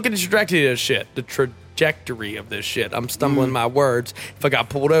 Look at the trajectory of this shit. The trajectory of this shit. I'm stumbling my words. If I got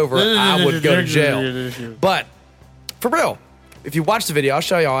pulled over, I would go to jail. But for real, if you watch the video, I'll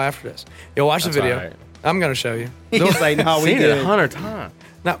show y'all after this. You'll watch the video. all right. I'm gonna show you. He's like, no, we Seen it did. 100 times.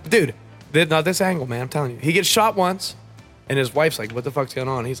 No, dude, not this angle, man. I'm telling you. He gets shot once, and his wife's like, what the fuck's going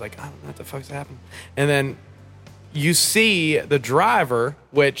on? He's like, I don't know what the fuck's happened. And then you see the driver,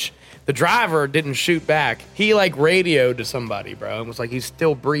 which the driver didn't shoot back. He like radioed to somebody, bro, and was like, he's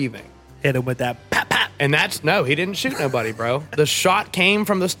still breathing. Hit him with that. And no, he didn't shoot nobody, bro. The shot came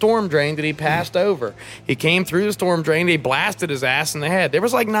from the storm drain that he passed over. He came through the storm drain. He blasted his ass in the head. There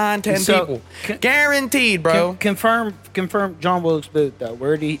was like 9-10 So, people. Guaranteed, bro. Confirm John Wilkes Booth though.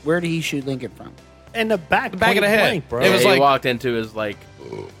 Where did he shoot Lincoln from? In the back, back of the head. blank, bro. It was He like- walked into his like.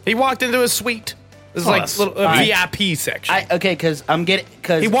 He walked into his suite. This is like a VIP section. Okay, because I'm getting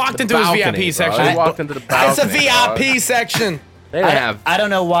because He walked into balcony, his bro. VIP section. He walked into the It's balcony. a VIP section. They didn't have. I don't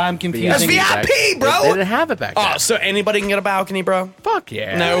know why I'm It's confusing. VIP, bro. They didn't have it back then. Oh, so anybody can get a balcony, bro? Fuck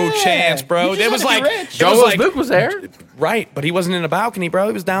yeah. No chance, bro. You just It was wanna like be rich. John Wilkes Booth was there. right, but he wasn't in a balcony, bro.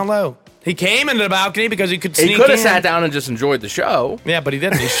 He was down low. He came into the balcony because he could sneak He could have in. sat down and just enjoyed the show. Yeah, but he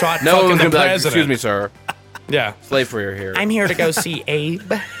didn't. He shot No one fucking was the gonna be like, president. "Excuse me, sir. Yeah. Slave for your here." I'm here to go see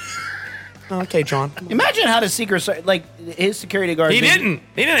Abe. Okay, John. Imagine how the secret like his security guard. He didn't.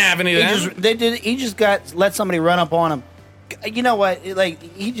 He didn't have any of that. He just got let somebody run up on him. You know what? Like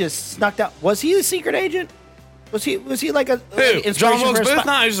he just snuck out. Was he a secret agent? Was he like a Who? inspiration John for Wilkes a Booth?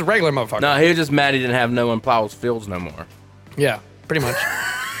 spy? No, he was just a regular motherfucker. No, he was just mad he didn't have no one plow his fields no more. Yeah, pretty much.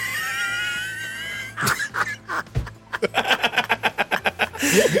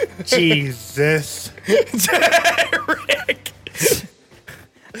 Jesus. Rick.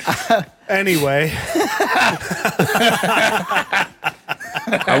 Anyway,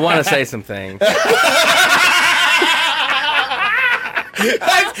 I want to say some things.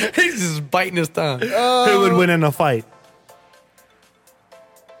 He's just biting his tongue. who would win in a fight?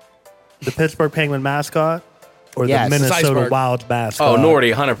 The Pittsburgh Penguin mascot or Yes, the Minnesota Iceberg. Wild mascot? Oh,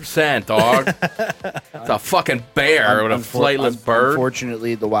 Nordy, 100%, dog. It's a fucking bear with a flightless bird.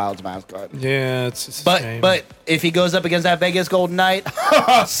 Unfortunately, the Wild's mascot. Yeah, it's a shame. But if he goes up against that Vegas Golden Knight,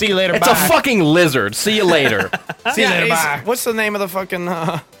 see you later. It's bye. a fucking lizard. See you later. See you later. Bye. What's the name of the fucking?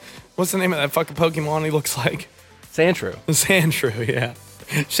 What's the name of that fucking Pokemon? He looks like Sandshrew. Sandshrew.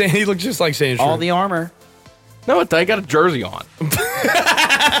 Yeah, he looks just like Sandshrew. All the armor, No, I got a jersey on.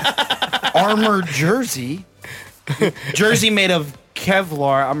 armor jersey, jersey made of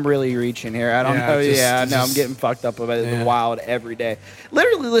Kevlar. I'm really reaching here. I don't Yeah, know. just- I'm getting fucked up about Yeah. the Wild every day.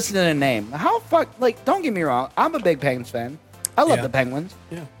 Literally, listen to the name. How fuck? Like, don't get me wrong. I'm a big Penguins fan. I love Yeah. the Penguins.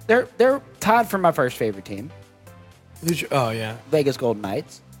 Yeah. They're tied for my first favorite team, Oh yeah. Vegas Golden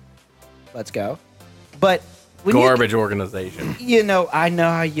Knights. Let's go. But when Garbage organization. You know, I know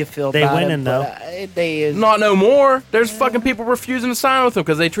how you feel. They about winning, it, though. but, they Not no more. There's fucking people refusing to sign with them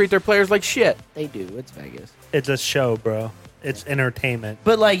because they treat their players like shit. They do. It's Vegas. It's a show, bro. It's entertainment.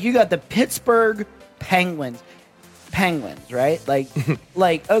 But like you got the Pittsburgh Penguins, right?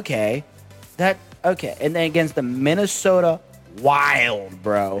 Like okay, and then against the Minnesota Wild,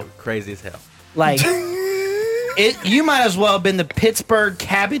 bro. Crazy as hell. Like you might as well have been the Pittsburgh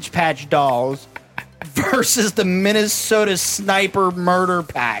Cabbage Patch Dolls versus the Minnesota Sniper Murder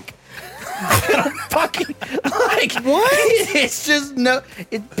Pack. Fucking like what? It's just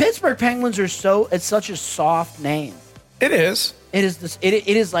Pittsburgh Penguins are it's such a soft name. It is. It is this. It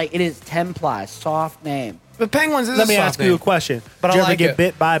is 10 plus soft name. The Penguins is Let a me soft ask name. you a question. But Did I you ever like get it.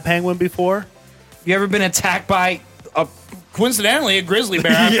 bit by a penguin before? You ever been attacked by coincidentally a grizzly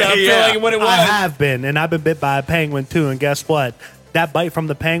bear? I feel like what it was. I have been, and I've been bit by a penguin too. And guess what? That bite from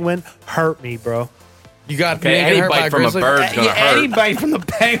the penguin hurt me, bro. You got Okay, you didn't any get hurt by bite from a grizzly? bird's gonna hurt. Any bite from the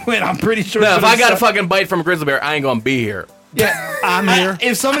penguin, I'm pretty sure. No, it's if gonna I got a suck. fucking bite from a grizzly bear, I ain't gonna be here. Yeah, I'm here.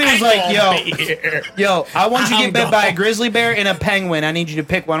 if somebody was like, yo, I want you to get bit by a grizzly bear and a penguin. I need you to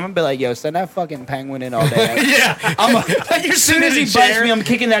pick one. I'm gonna be like, yo, send that fucking penguin in all day. Yeah. As soon as he bites me, I'm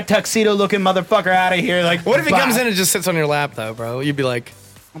kicking that tuxedo-looking motherfucker out of here. Like, What if he bye. comes in and just sits on your lap, though, bro? You'd be like,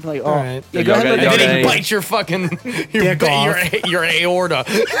 I'm like, oh, all right. yeah, go ahead. Y'all Look got- at And then he Okay. bites your fucking your aorta,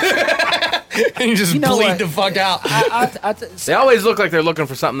 and you just know bleed what? the fuck out. They always look like they're looking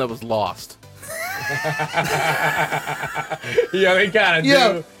for something that was lost. Yeah, they kind of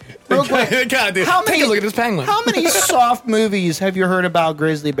Yo, do. real quick, They kind of do. how Take many- a look at this penguin. how many soft movies have you heard about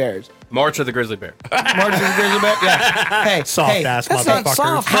grizzly bears? March of the Grizzly Bear. March of the grizzly bear. Yeah. Hey, Soft hey, ass That's not motherfuckers.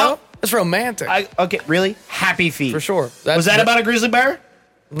 soft, bro. That's romantic. Okay, really? Happy Feet. for sure. Was that about a grizzly bear?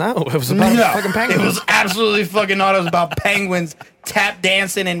 No, it was about a fucking penguin. It was absolutely fucking not. It was about penguins tap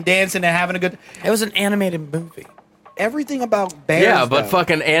dancing and having a good. It was an animated movie. Everything about bears. Yeah, but though.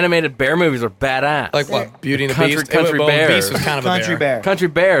 fucking animated bear movies are badass. Like what? Beauty and the Country- Beast. Country Well, Bears. Beast was kind of Country a bear. bear. Country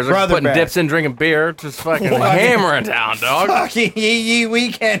Bears are Brother putting bear. dips in, drinking beer, just fucking hammering down, dog. Fucking yee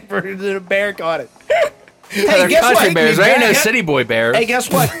weekend for the bear caught it. Hey, They're guess country what? bears. There ain't no Guess- city boy bears. Hey,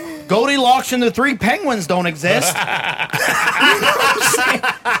 guess what? Goldilocks and the three penguins don't exist.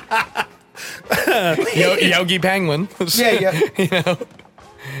 Yogi Penguin.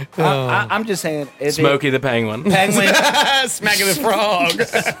 yeah. I'm just saying. Smokey the Penguin. Penguin. Smacking the frog.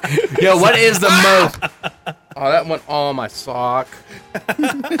 Yo, what is the most? Oh, that went on my sock.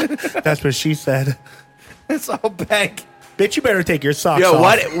 That's what she said. It's all peg. Bitch, you better take your socks Yo,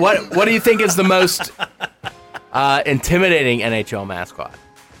 off. what do you think is the most intimidating NHL mascot?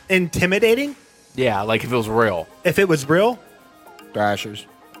 Intimidating? Yeah, like if it was real. If it was real, Thrashers.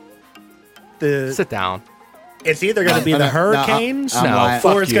 Sit down. it's either going to be the Hurricanes I'm No, lying.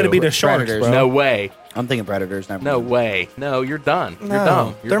 fuck or it's going to you. be the Sharks, Predators. bro. No way. I'm thinking Predators. Never No mind. way. No, you're done. You're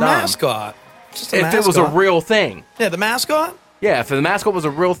dumb. You're Their dumb. mascot. Just a If it was a mascot. real thing. Yeah, the mascot? Yeah, if the mascot was a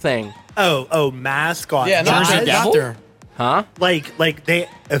real thing. Oh, mascot. Yeah, not Jersey Jersey Devil? Devil. Huh? Like they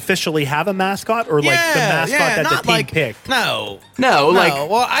officially have a mascot, or like the mascot that the not team like, picked. No. No, like No.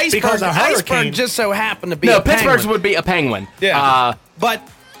 Well, Because a Iceberg hurricane- just so happened to be no, a Pittsburgh's penguin. would be a penguin. Yeah. But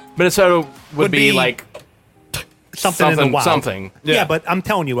Minnesota would be be- like Something in the wild. something. Yeah. but I'm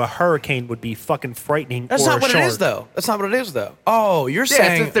telling you, a hurricane would be fucking frightening. that's or not a what it shark. is, though. That's not what it is, though. Oh, you're Yeah,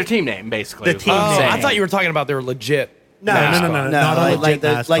 saying... it's their team name, basically. The is what team I'm Oh, name. saying. I thought you were talking about their legit No, mascot. no, No, not a legit like the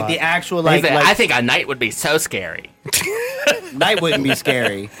mascot. actual I like think a knight would be so scary. night wouldn't be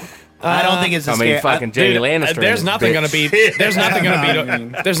scary. I don't think it's a I mean, scary. fucking Jamie Dude, Lannister. there's and nothing his gonna bitch. be. There's nothing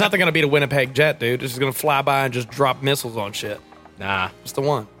gonna be. There's nothing gonna be the Winnipeg Jet, dude. It's just gonna fly by and just drop missiles on shit. Nah, It's the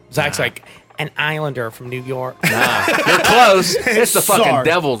one. Zach's like an Islander from New York. nah. You're close. It's the fucking Sorry.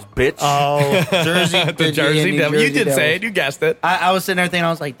 Devils, bitch. Jersey, The Jersey Devil. You did say it. You guessed it. I was sitting there thinking,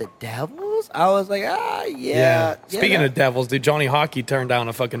 I was like, the Devils? I was like, yeah. Speaking of Devils, dude, Johnny Hockey turned down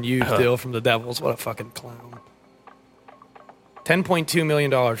a fucking huge deal from the Devils. What a fucking clown. $10.2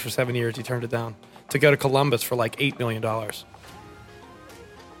 million for 7 years. He turned it down to go to Columbus for like $8 million.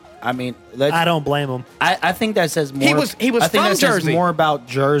 I mean, I don't blame him. I think that says more. He was I think from that says Jersey. more about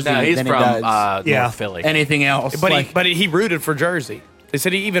Jersey no, he's than from it does Yeah. North Philly. anything else. But Like, he rooted for Jersey. They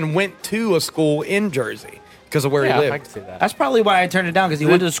said he even went to a school in Jersey because of where yeah, he I lived. can see that. that's probably why I turned it down, because he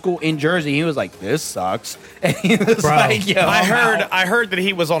went to school in Jersey. He was like, "This sucks," and he was Bro. like, "Yo, I I'm out." heard that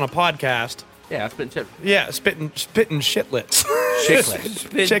he was on a podcast. Yeah, it's been chip. Yeah, spitting shitlets. Chicklets.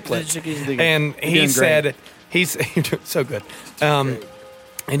 Chicklets. And he said he's you're doing so good.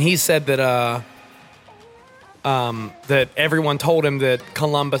 And he said that that everyone told him that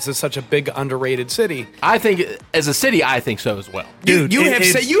Columbus is such a big underrated city. I think, as a city, I think so as well. Dude, you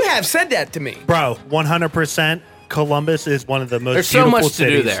it's- have said that to me. Bro, 100%. Columbus is one of the most There's so beautiful much to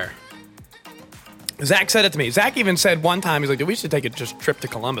do cities. there. Zach said it to me. Zach even said one time, he's like, "Dude, we should take a just trip to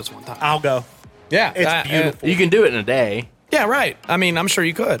Columbus one time." I'll go. Yeah, It's beautiful. You can do it in a day. yeah, right. I mean, I'm sure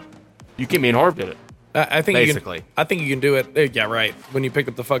you could. You can be in Horb did it. I think Basically. you can, I think you can do it. Yeah, right. When you pick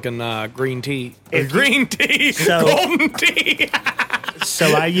up the fucking green tea, If green tea, So- golden tea.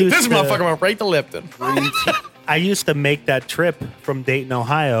 So I used This to, motherfucker went right to Lipton. I used to make that trip from Dayton,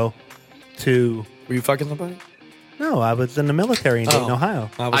 Ohio to Were you fucking somebody? No, I was in the military in Dayton, Oh. Ohio.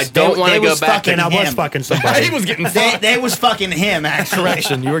 I don't want to they go was back fucking to. And I was him. fucking somebody. He was getting They, fucked. they was fucking him, actually.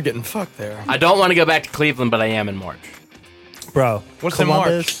 Correction, you were getting fucked there. I don't want to go back to Cleveland, but I am in March. Bro, What's in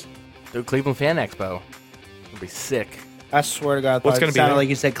Columbus, Dude, Cleveland Fan Expo. It'll be sick. I swear to God, What's it gonna be sounded there? like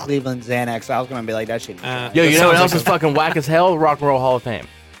you said Cleveland Xanax. I was gonna be like, that shit. Yo, That you know what sounds else like is fucking whack as hell? Rock and Roll Hall of Fame.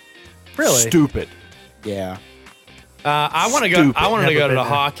 Really? Stupid. Yeah. I want to go. Stupid. I wanted to Never go to been the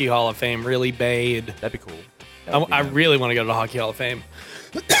there. Hockey Hall of Fame really bad. That'd be cool. I really want to go to the Hockey Hall of Fame,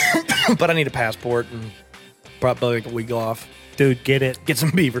 but I need a passport. And probably like a week off. Dude, get it. Get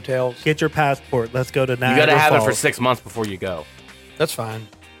some beaver tails. Get your passport. Let's go to Niagara You got to have it for Falls. 6 months before you go. That's fine.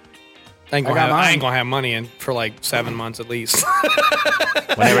 I ain't gonna have money in for like 7 months at least.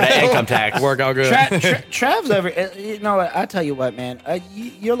 Whenever the income tax. Work out good. Trav's over. You know what? I tell you what, man.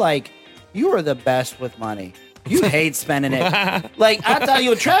 You're like, you are the best with money. You hate spending it. Like, I tell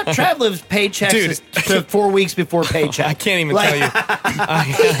you, Trav lives paychecks to 4 weeks before paycheck. I can't even tell you.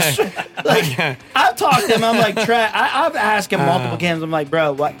 I've talked to him. I'm like, Trav, I've asked him multiple games. I'm like,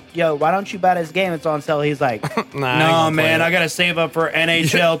 bro, why don't you buy this game? It's on sale. He's like, no, man, I got to save up for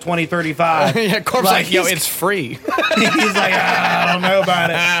NHL 2035. Yeah, Corp's like, yo, it's free. He's like, I don't know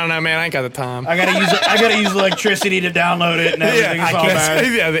about it. I don't know, man. I ain't got the time. I gotta use electricity to download it and everything. Yeah, It's all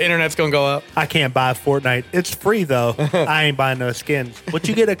bad. Yeah, the internet's gonna go up. I can't buy Fortnite. It's free, though. I ain't buying no skins. But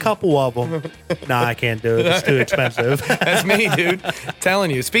you get a couple of them. Nah, I can't do it. It's too expensive. That's me, dude. Telling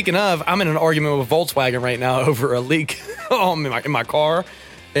you. Speaking of, I'm in an argument with Volkswagen right now over a leak in my car.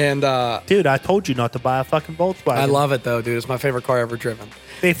 And Dude, I told you not to buy a fucking Volkswagen. I love it, though, dude. It's my favorite car ever driven.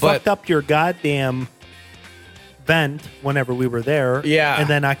 They fucked up your goddamn vent whenever we were there. Yeah. And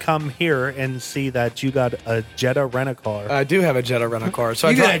then I come here and see that you got a Jetta rent-a-car. I do have a Jetta rental-car. So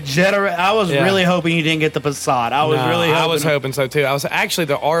You got a Jetta. I was really hoping you didn't get the Passat. I was hoping so, too.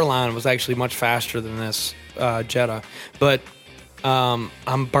 The R-Line was actually much faster than this Jetta. But I'm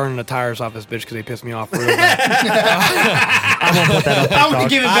burning the tires off this bitch because they pissed me off really bad. I'm gonna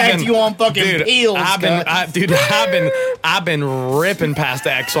give it back to you on fucking peels. I've been ripping past the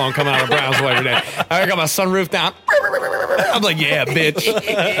Exxon coming out of Brownsville every day. I got my sunroof down. I'm like, yeah, bitch. You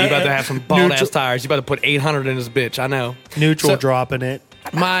about to have some bald ass tires. You about to put 800 in this bitch. I know. Neutral dropping it.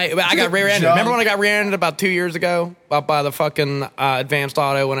 I got rear-ended. Remember when I got rear-ended about 2 years ago by the fucking Advanced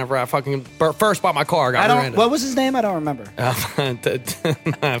Auto? Whenever I fucking first bought my car, I got rear-ended. What was his name? I don't remember.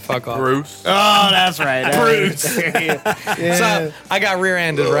 Fuck off, Bruce. Oh, that's right, Bruce. Yeah. So I got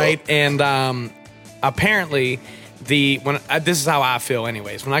rear-ended, right? And apparently, this is how I feel,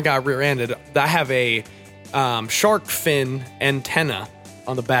 anyways. When I got rear-ended, I have a shark fin antenna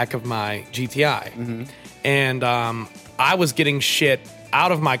on the back of my GTI, and I was getting shit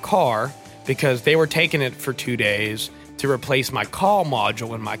out of my car because they were taking it for 2 days to replace my call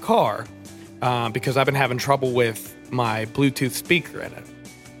module in my car because I've been having trouble with my Bluetooth speaker in it.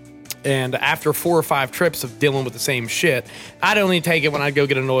 And after 4 or 5 trips of dealing with the same shit, I'd only take it when I'd go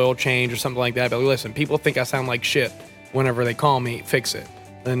get an oil change or something like that. But listen, people think I sound like shit whenever they call me, fix it.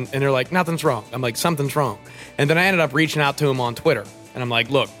 And they're like, nothing's wrong. I'm like, something's wrong. And then I ended up reaching out to them on Twitter. And I'm like,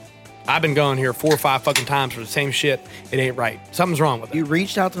 look, I've been going here 4 or 5 fucking times for the same shit. It ain't right. Something's wrong with it. You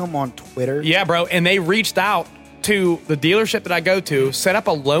reached out to him on Twitter? Yeah, bro. And they reached out to the dealership that I go to, set up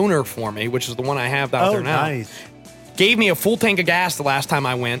a loaner for me, which is the one I have out there now. Nice. Gave me a full tank of gas the last time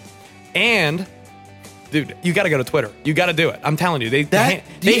I went. And, dude, you got to go to Twitter. You got to do it. I'm telling you. Dude,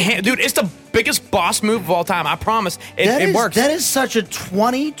 it's the biggest boss move of all time. I promise. It works. That is such a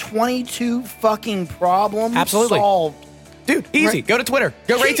 2022 fucking problem. Absolutely. Solved. Dude, easy. Right. Go to Twitter.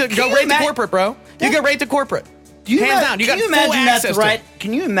 Go right to corporate, bro. You go right to corporate. Hands down. You got full access to it.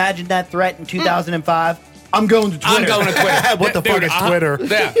 Can you imagine that threat in 2005? I'm going to Twitter. I'm going to Twitter. What the fuck is Twitter?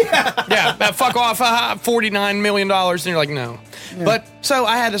 Yeah. Fuck off. $49 million. And you're like, no. Yeah. But so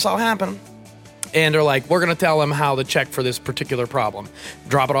I had this all happen. And they're like, we're going to tell them how to check for this particular problem.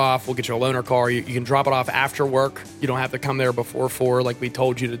 Drop it off. We'll get you a loaner car. You can drop it off after work. You don't have to come there before 4 like we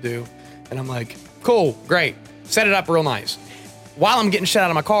told you to do. And I'm like, cool, great. Set it up real nice. While I'm getting shit out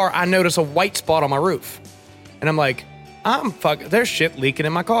of my car, I notice a white spot on my roof. And I'm like, there's shit leaking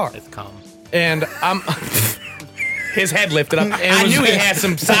in my car. It's calm. And I'm... His head lifted up. I knew he had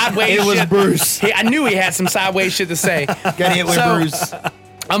some sideways shit. It was Bruce. I knew he had some sideways shit to say. Got hit with Bruce.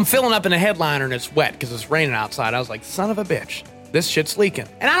 I'm filling up in a headliner and it's wet because it's raining outside. I was like, son of a bitch, this shit's leaking.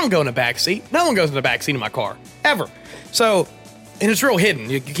 And I don't go in the back seat. No one goes in the back seat of my car, ever. So, and it's real hidden.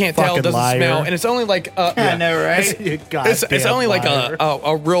 You can't tell. It doesn't smell. And it's only like... I know, right? It's only like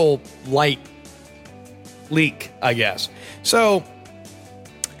a real light leak, I guess. So...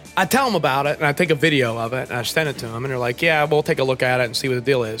 I tell them about it, and I take a video of it, and I send it to them, and they're like, yeah, we'll take a look at it and see what the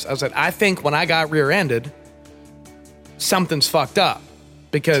deal is. I said, I think when I got rear-ended, something's fucked up,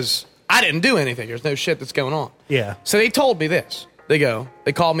 because I didn't do anything. There's no shit that's going on. Yeah. So they told me this. They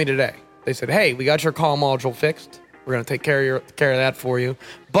called me today. They said, hey, we got your call module fixed. We're going to take care of that for you,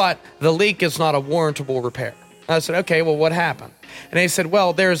 but the leak is not a warrantable repair. I said, okay, well, what happened? And they said,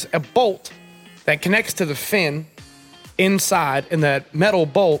 well, there's a bolt that connects to the fin inside, and that metal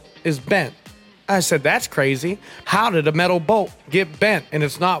bolt is bent. I said, that's crazy. How did a metal bolt get bent and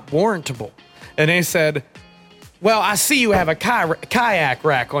it's not warrantable? And they said, well, I see you have a kayak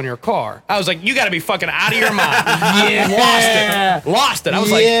rack on your car. I was like, you got to be fucking out of your mind. Lost it. I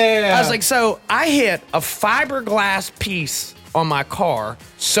was like, so I hit a fiberglass piece on my car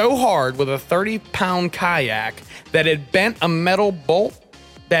so hard with a 30-pound kayak that it bent a metal bolt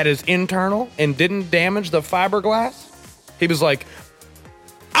that is internal and didn't damage the fiberglass. He was like,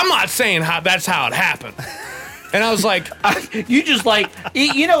 I'm not saying that's how it happened. And I was like, you just like,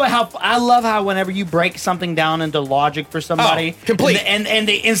 you know how I love how whenever you break something down into logic for somebody, complete, and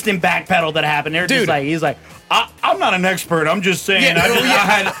the instant backpedal that happened, they're just like, he's like, I'm not an expert. I'm just saying.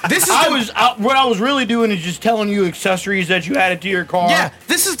 What I was really doing is just telling you accessories that you added to your car. Yeah,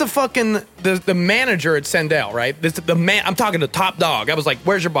 this is the fucking the manager at Sendell, right? I'm talking to top dog. I was like,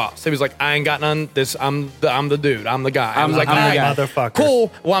 "Where's your boss?" He was like, "I ain't got none. I'm the dude. I'm the guy." I was like, I'm the motherfucker. Cool.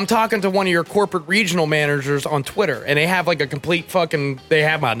 Well, I'm talking to one of your corporate regional managers on Twitter, and they have like a complete fucking. They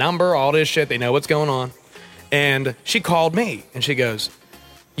have my number, all this shit. They know what's going on. And she called me, and she goes,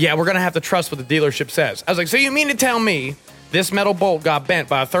 yeah, we're going to have to trust what the dealership says. I was like, so you mean to tell me this metal bolt got bent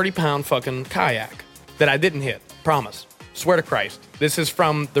by a 30-pound fucking kayak that I didn't hit? Promise. Swear to Christ. This is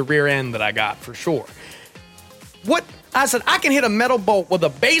from the rear end that I got for sure. What? I said, I can hit a metal bolt with a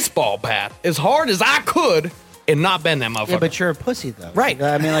baseball bat as hard as I could and not bend that motherfucker. Yeah, but you're a pussy, though. Right.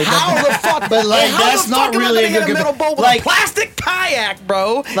 I mean, like, how the fuck? But like, that's not really a metal bolt with a plastic kayak,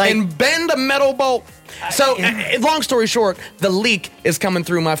 bro, and bend a metal bolt. So, long story short, the leak is coming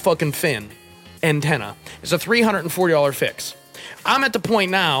through my fucking fin antenna. It's a $340 fix. I'm at the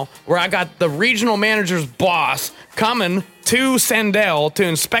point now where I got the regional manager's boss coming to Sendell to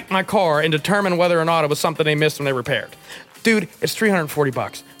inspect my car and determine whether or not it was something they missed when they repaired. Dude, it's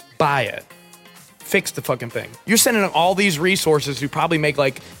 $340. Buy it. Fix the fucking thing. You're sending all these resources who probably make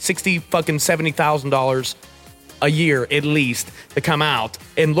like $70,000 a year at least to come out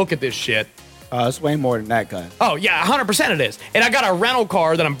and look at this shit. It's way more than that, guy. Oh, yeah, 100% it is. And I got a rental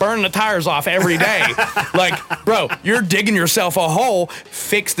car that I'm burning the tires off every day. Like, bro, you're digging yourself a hole.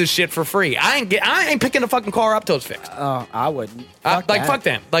 Fix this shit for free. I ain't picking the fucking car up till it's fixed. I wouldn't. Fuck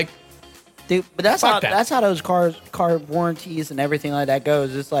them. Like, dude, but that's how those car warranties and everything like that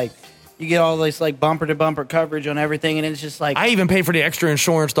goes. It's like you get all this like bumper to bumper coverage on everything, and it's just like I even paid for the extra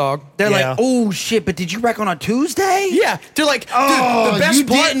insurance, dog. They're like, oh shit, but did you wreck on a Tuesday? Yeah, they're like, dude,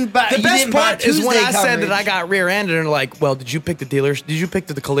 the best part is when I said that I got rear-ended, and they're like, well, did you pick the dealers? Did you pick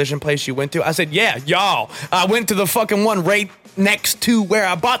the collision place you went to? I said, yeah, y'all. I went to the fucking one right next to where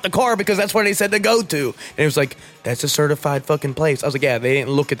I bought the car because that's where they said to go to. And it was like, that's a certified fucking place. I was like, yeah, they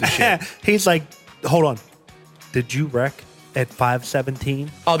didn't look at the shit. He's like, hold on, did you wreck at 5:17?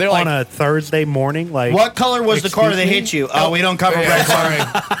 Oh, they're on a Thursday morning. Like, what color was the car that hit you? Oh, we don't cover red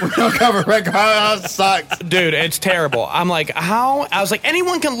cars. We don't cover red cars. That sucks, dude. It's terrible. I'm like, how? I was like,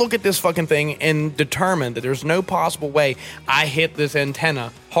 anyone can look at this fucking thing and determine that there's no possible way I hit this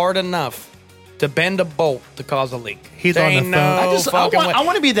antenna hard enough to bend a bolt to cause a leak. He's on the phone. I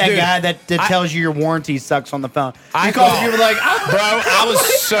want to be that guy that tells you your warranty sucks on the phone. You were like, bro, I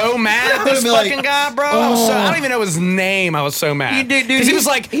was so mad at this fucking guy, bro. I don't even know his name. I was so mad. Dude, he was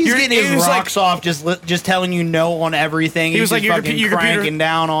like, he's getting his rocks off, just telling you no on everything. He was like, your cranking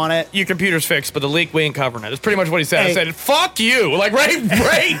down on it. Your computer's fixed, but the leak, we ain't covering it. That's pretty much what he said. I said, fuck you. Like,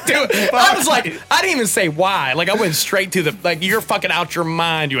 right, dude. I was like, I didn't even say why. Like, I went straight to you're fucking out your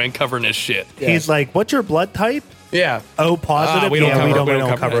mind. You ain't covering this shit. Yeah. He's like, what's your blood type? Yeah. O positive. We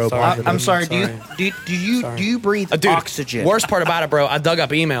don't cover O positive. I'm sorry. Do you breathe oxygen? Worst part about it, bro, I dug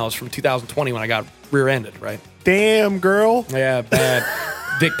up emails from 2020 when I got rear-ended, right? Damn, girl. Yeah, bad.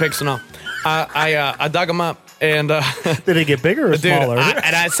 Dick pics and all. I dug them up, and did it get bigger or smaller?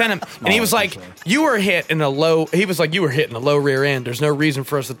 And I sent him, and he was like, "You were hit in a low." He was like, "You were hitting a low rear end. There's no reason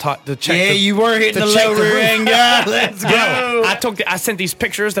for us to check." Yeah, you were hitting the low rear end, guy. Let's go. I sent these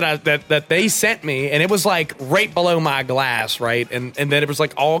pictures that they sent me, and it was like right below my glass, right, and then it was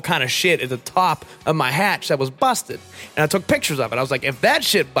like all kind of shit at the top of my hatch that was busted, and I took pictures of it. I was like, if that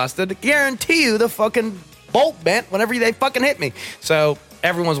shit busted, guarantee you the fucking bolt bent whenever they fucking hit me. So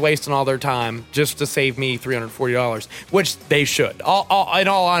everyone's wasting all their time just to save me $340, which they should. In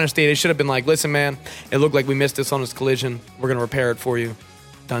all honesty, they should have been like, listen, man, it looked like we missed this on this collision. We're going to repair it for you.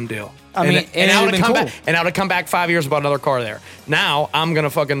 Done deal. I would have come back 5 years, bought another car there. Now I'm gonna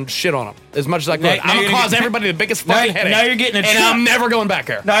fucking shit on them as much as I could. I'm gonna cause everybody the biggest fucking headache. Now you're getting a truck, and I'm never going back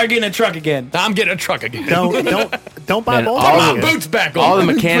there. Now you're getting a truck again. I'm getting a truck again. Don't buy both. All my boots back on. All the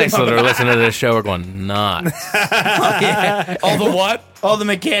mechanics that are listening to this show are going nuts. All the what? All the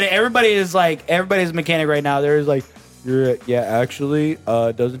mechanic. Everybody's a mechanic right now. They're like, actually,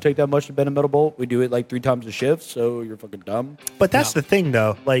 it doesn't take that much to bend a metal bolt. We do it like 3 times a shift, so you're fucking dumb. But that's the thing,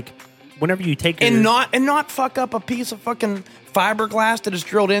 though. Like, whenever you take your, and not fuck up a piece of fucking fiberglass that is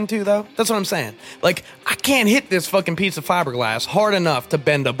drilled into, though. That's what I'm saying. Like, I can't hit this fucking piece of fiberglass hard enough to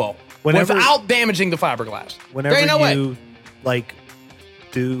bend a bolt without damaging the fiberglass. Whenever there ain't no you way. like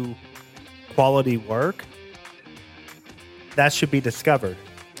do quality work, that should be discovered.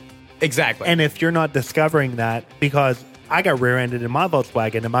 Exactly. And if you're not discovering that, because I got rear-ended in my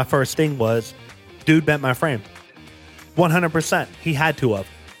Volkswagen, and my first thing was, dude bent my frame. 100%. He had to have.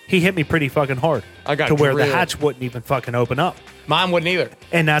 He hit me pretty fucking hard. I got to where the drilled. hatch wouldn't even fucking open up. Mine wouldn't either.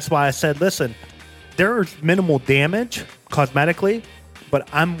 And that's why I said, listen, there's minimal damage cosmetically, but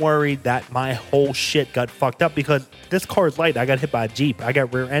I'm worried that my whole shit got fucked up because this car is light. I got hit by a Jeep. I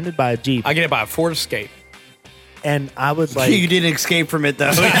got rear-ended by a Jeep. I get it by a Ford Escape. And I was like... You didn't escape from it, though.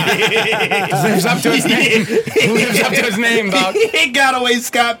 Lives up to his name. Lives up to his name, dog. He got away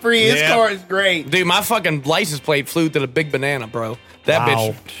scot-free. His Yeah. car is great. Dude, my fucking license plate flew to the big banana, bro. That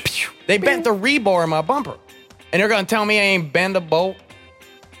Wow. bitch. They bent the rebar in my bumper. And they're going to tell me I ain't bend a bolt?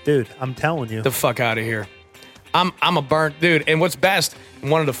 Dude, I'm telling you. The fuck out of here. I'm a burnt dude. And what's best,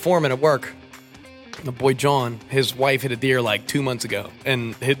 one of the foremen at work, the boy John, his wife hit a deer like 2 months ago.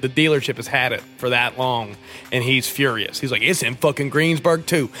 And the dealership has had it for that long. And he's furious. He's like, it's in fucking Greensburg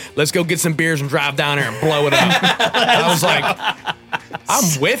too. Let's go get some beers and drive down there and blow it up. I was like,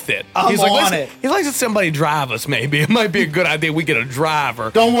 I'm with it. I'm He's like, on let's, it. He's like, let somebody drive us maybe. It might be a good idea we get a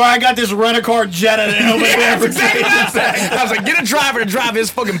driver. Don't worry, I got this rent-a-car Jetta over there. That's exactly what I said. I was like, get a driver to drive his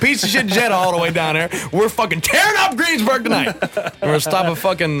fucking piece of shit Jetta all the way down there. We're fucking tearing up Greensburg tonight. And we're stop a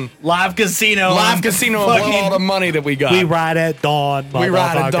fucking Live casino. live casino and blow all the money that we got. We ride at dawn, We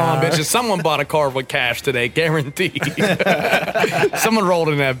ride at dawn, motherfucker. bitches. Someone bought a car with cash today, guaranteed. Someone rolled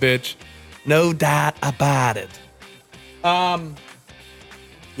in that bitch. No doubt about it.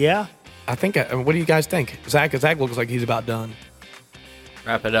 Yeah. I think, what do you guys think? Zach looks like he's about done.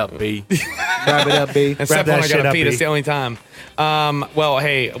 Wrap it up, B. Wrap it up, B. Except that when I shit got to up, pee. That's B. the only time. Well,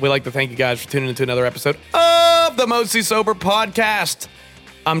 hey, we'd like to thank you guys for tuning into another episode of the Mostly Sober Podcast.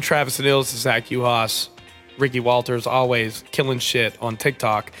 I'm Travis Anil. This is Zach Uhas. Ricky Walters, always killing shit on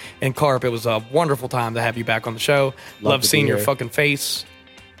TikTok. And Carp, it was a wonderful time to have you back on the show. Love to seeing be your here. fucking face.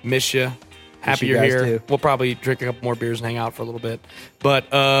 Miss you. Happy you you're guys here. too. We'll probably drink a couple more beers and hang out for a little bit.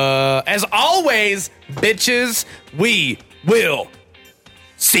 But as always, bitches, we will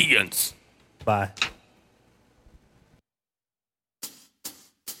see yous. Bye.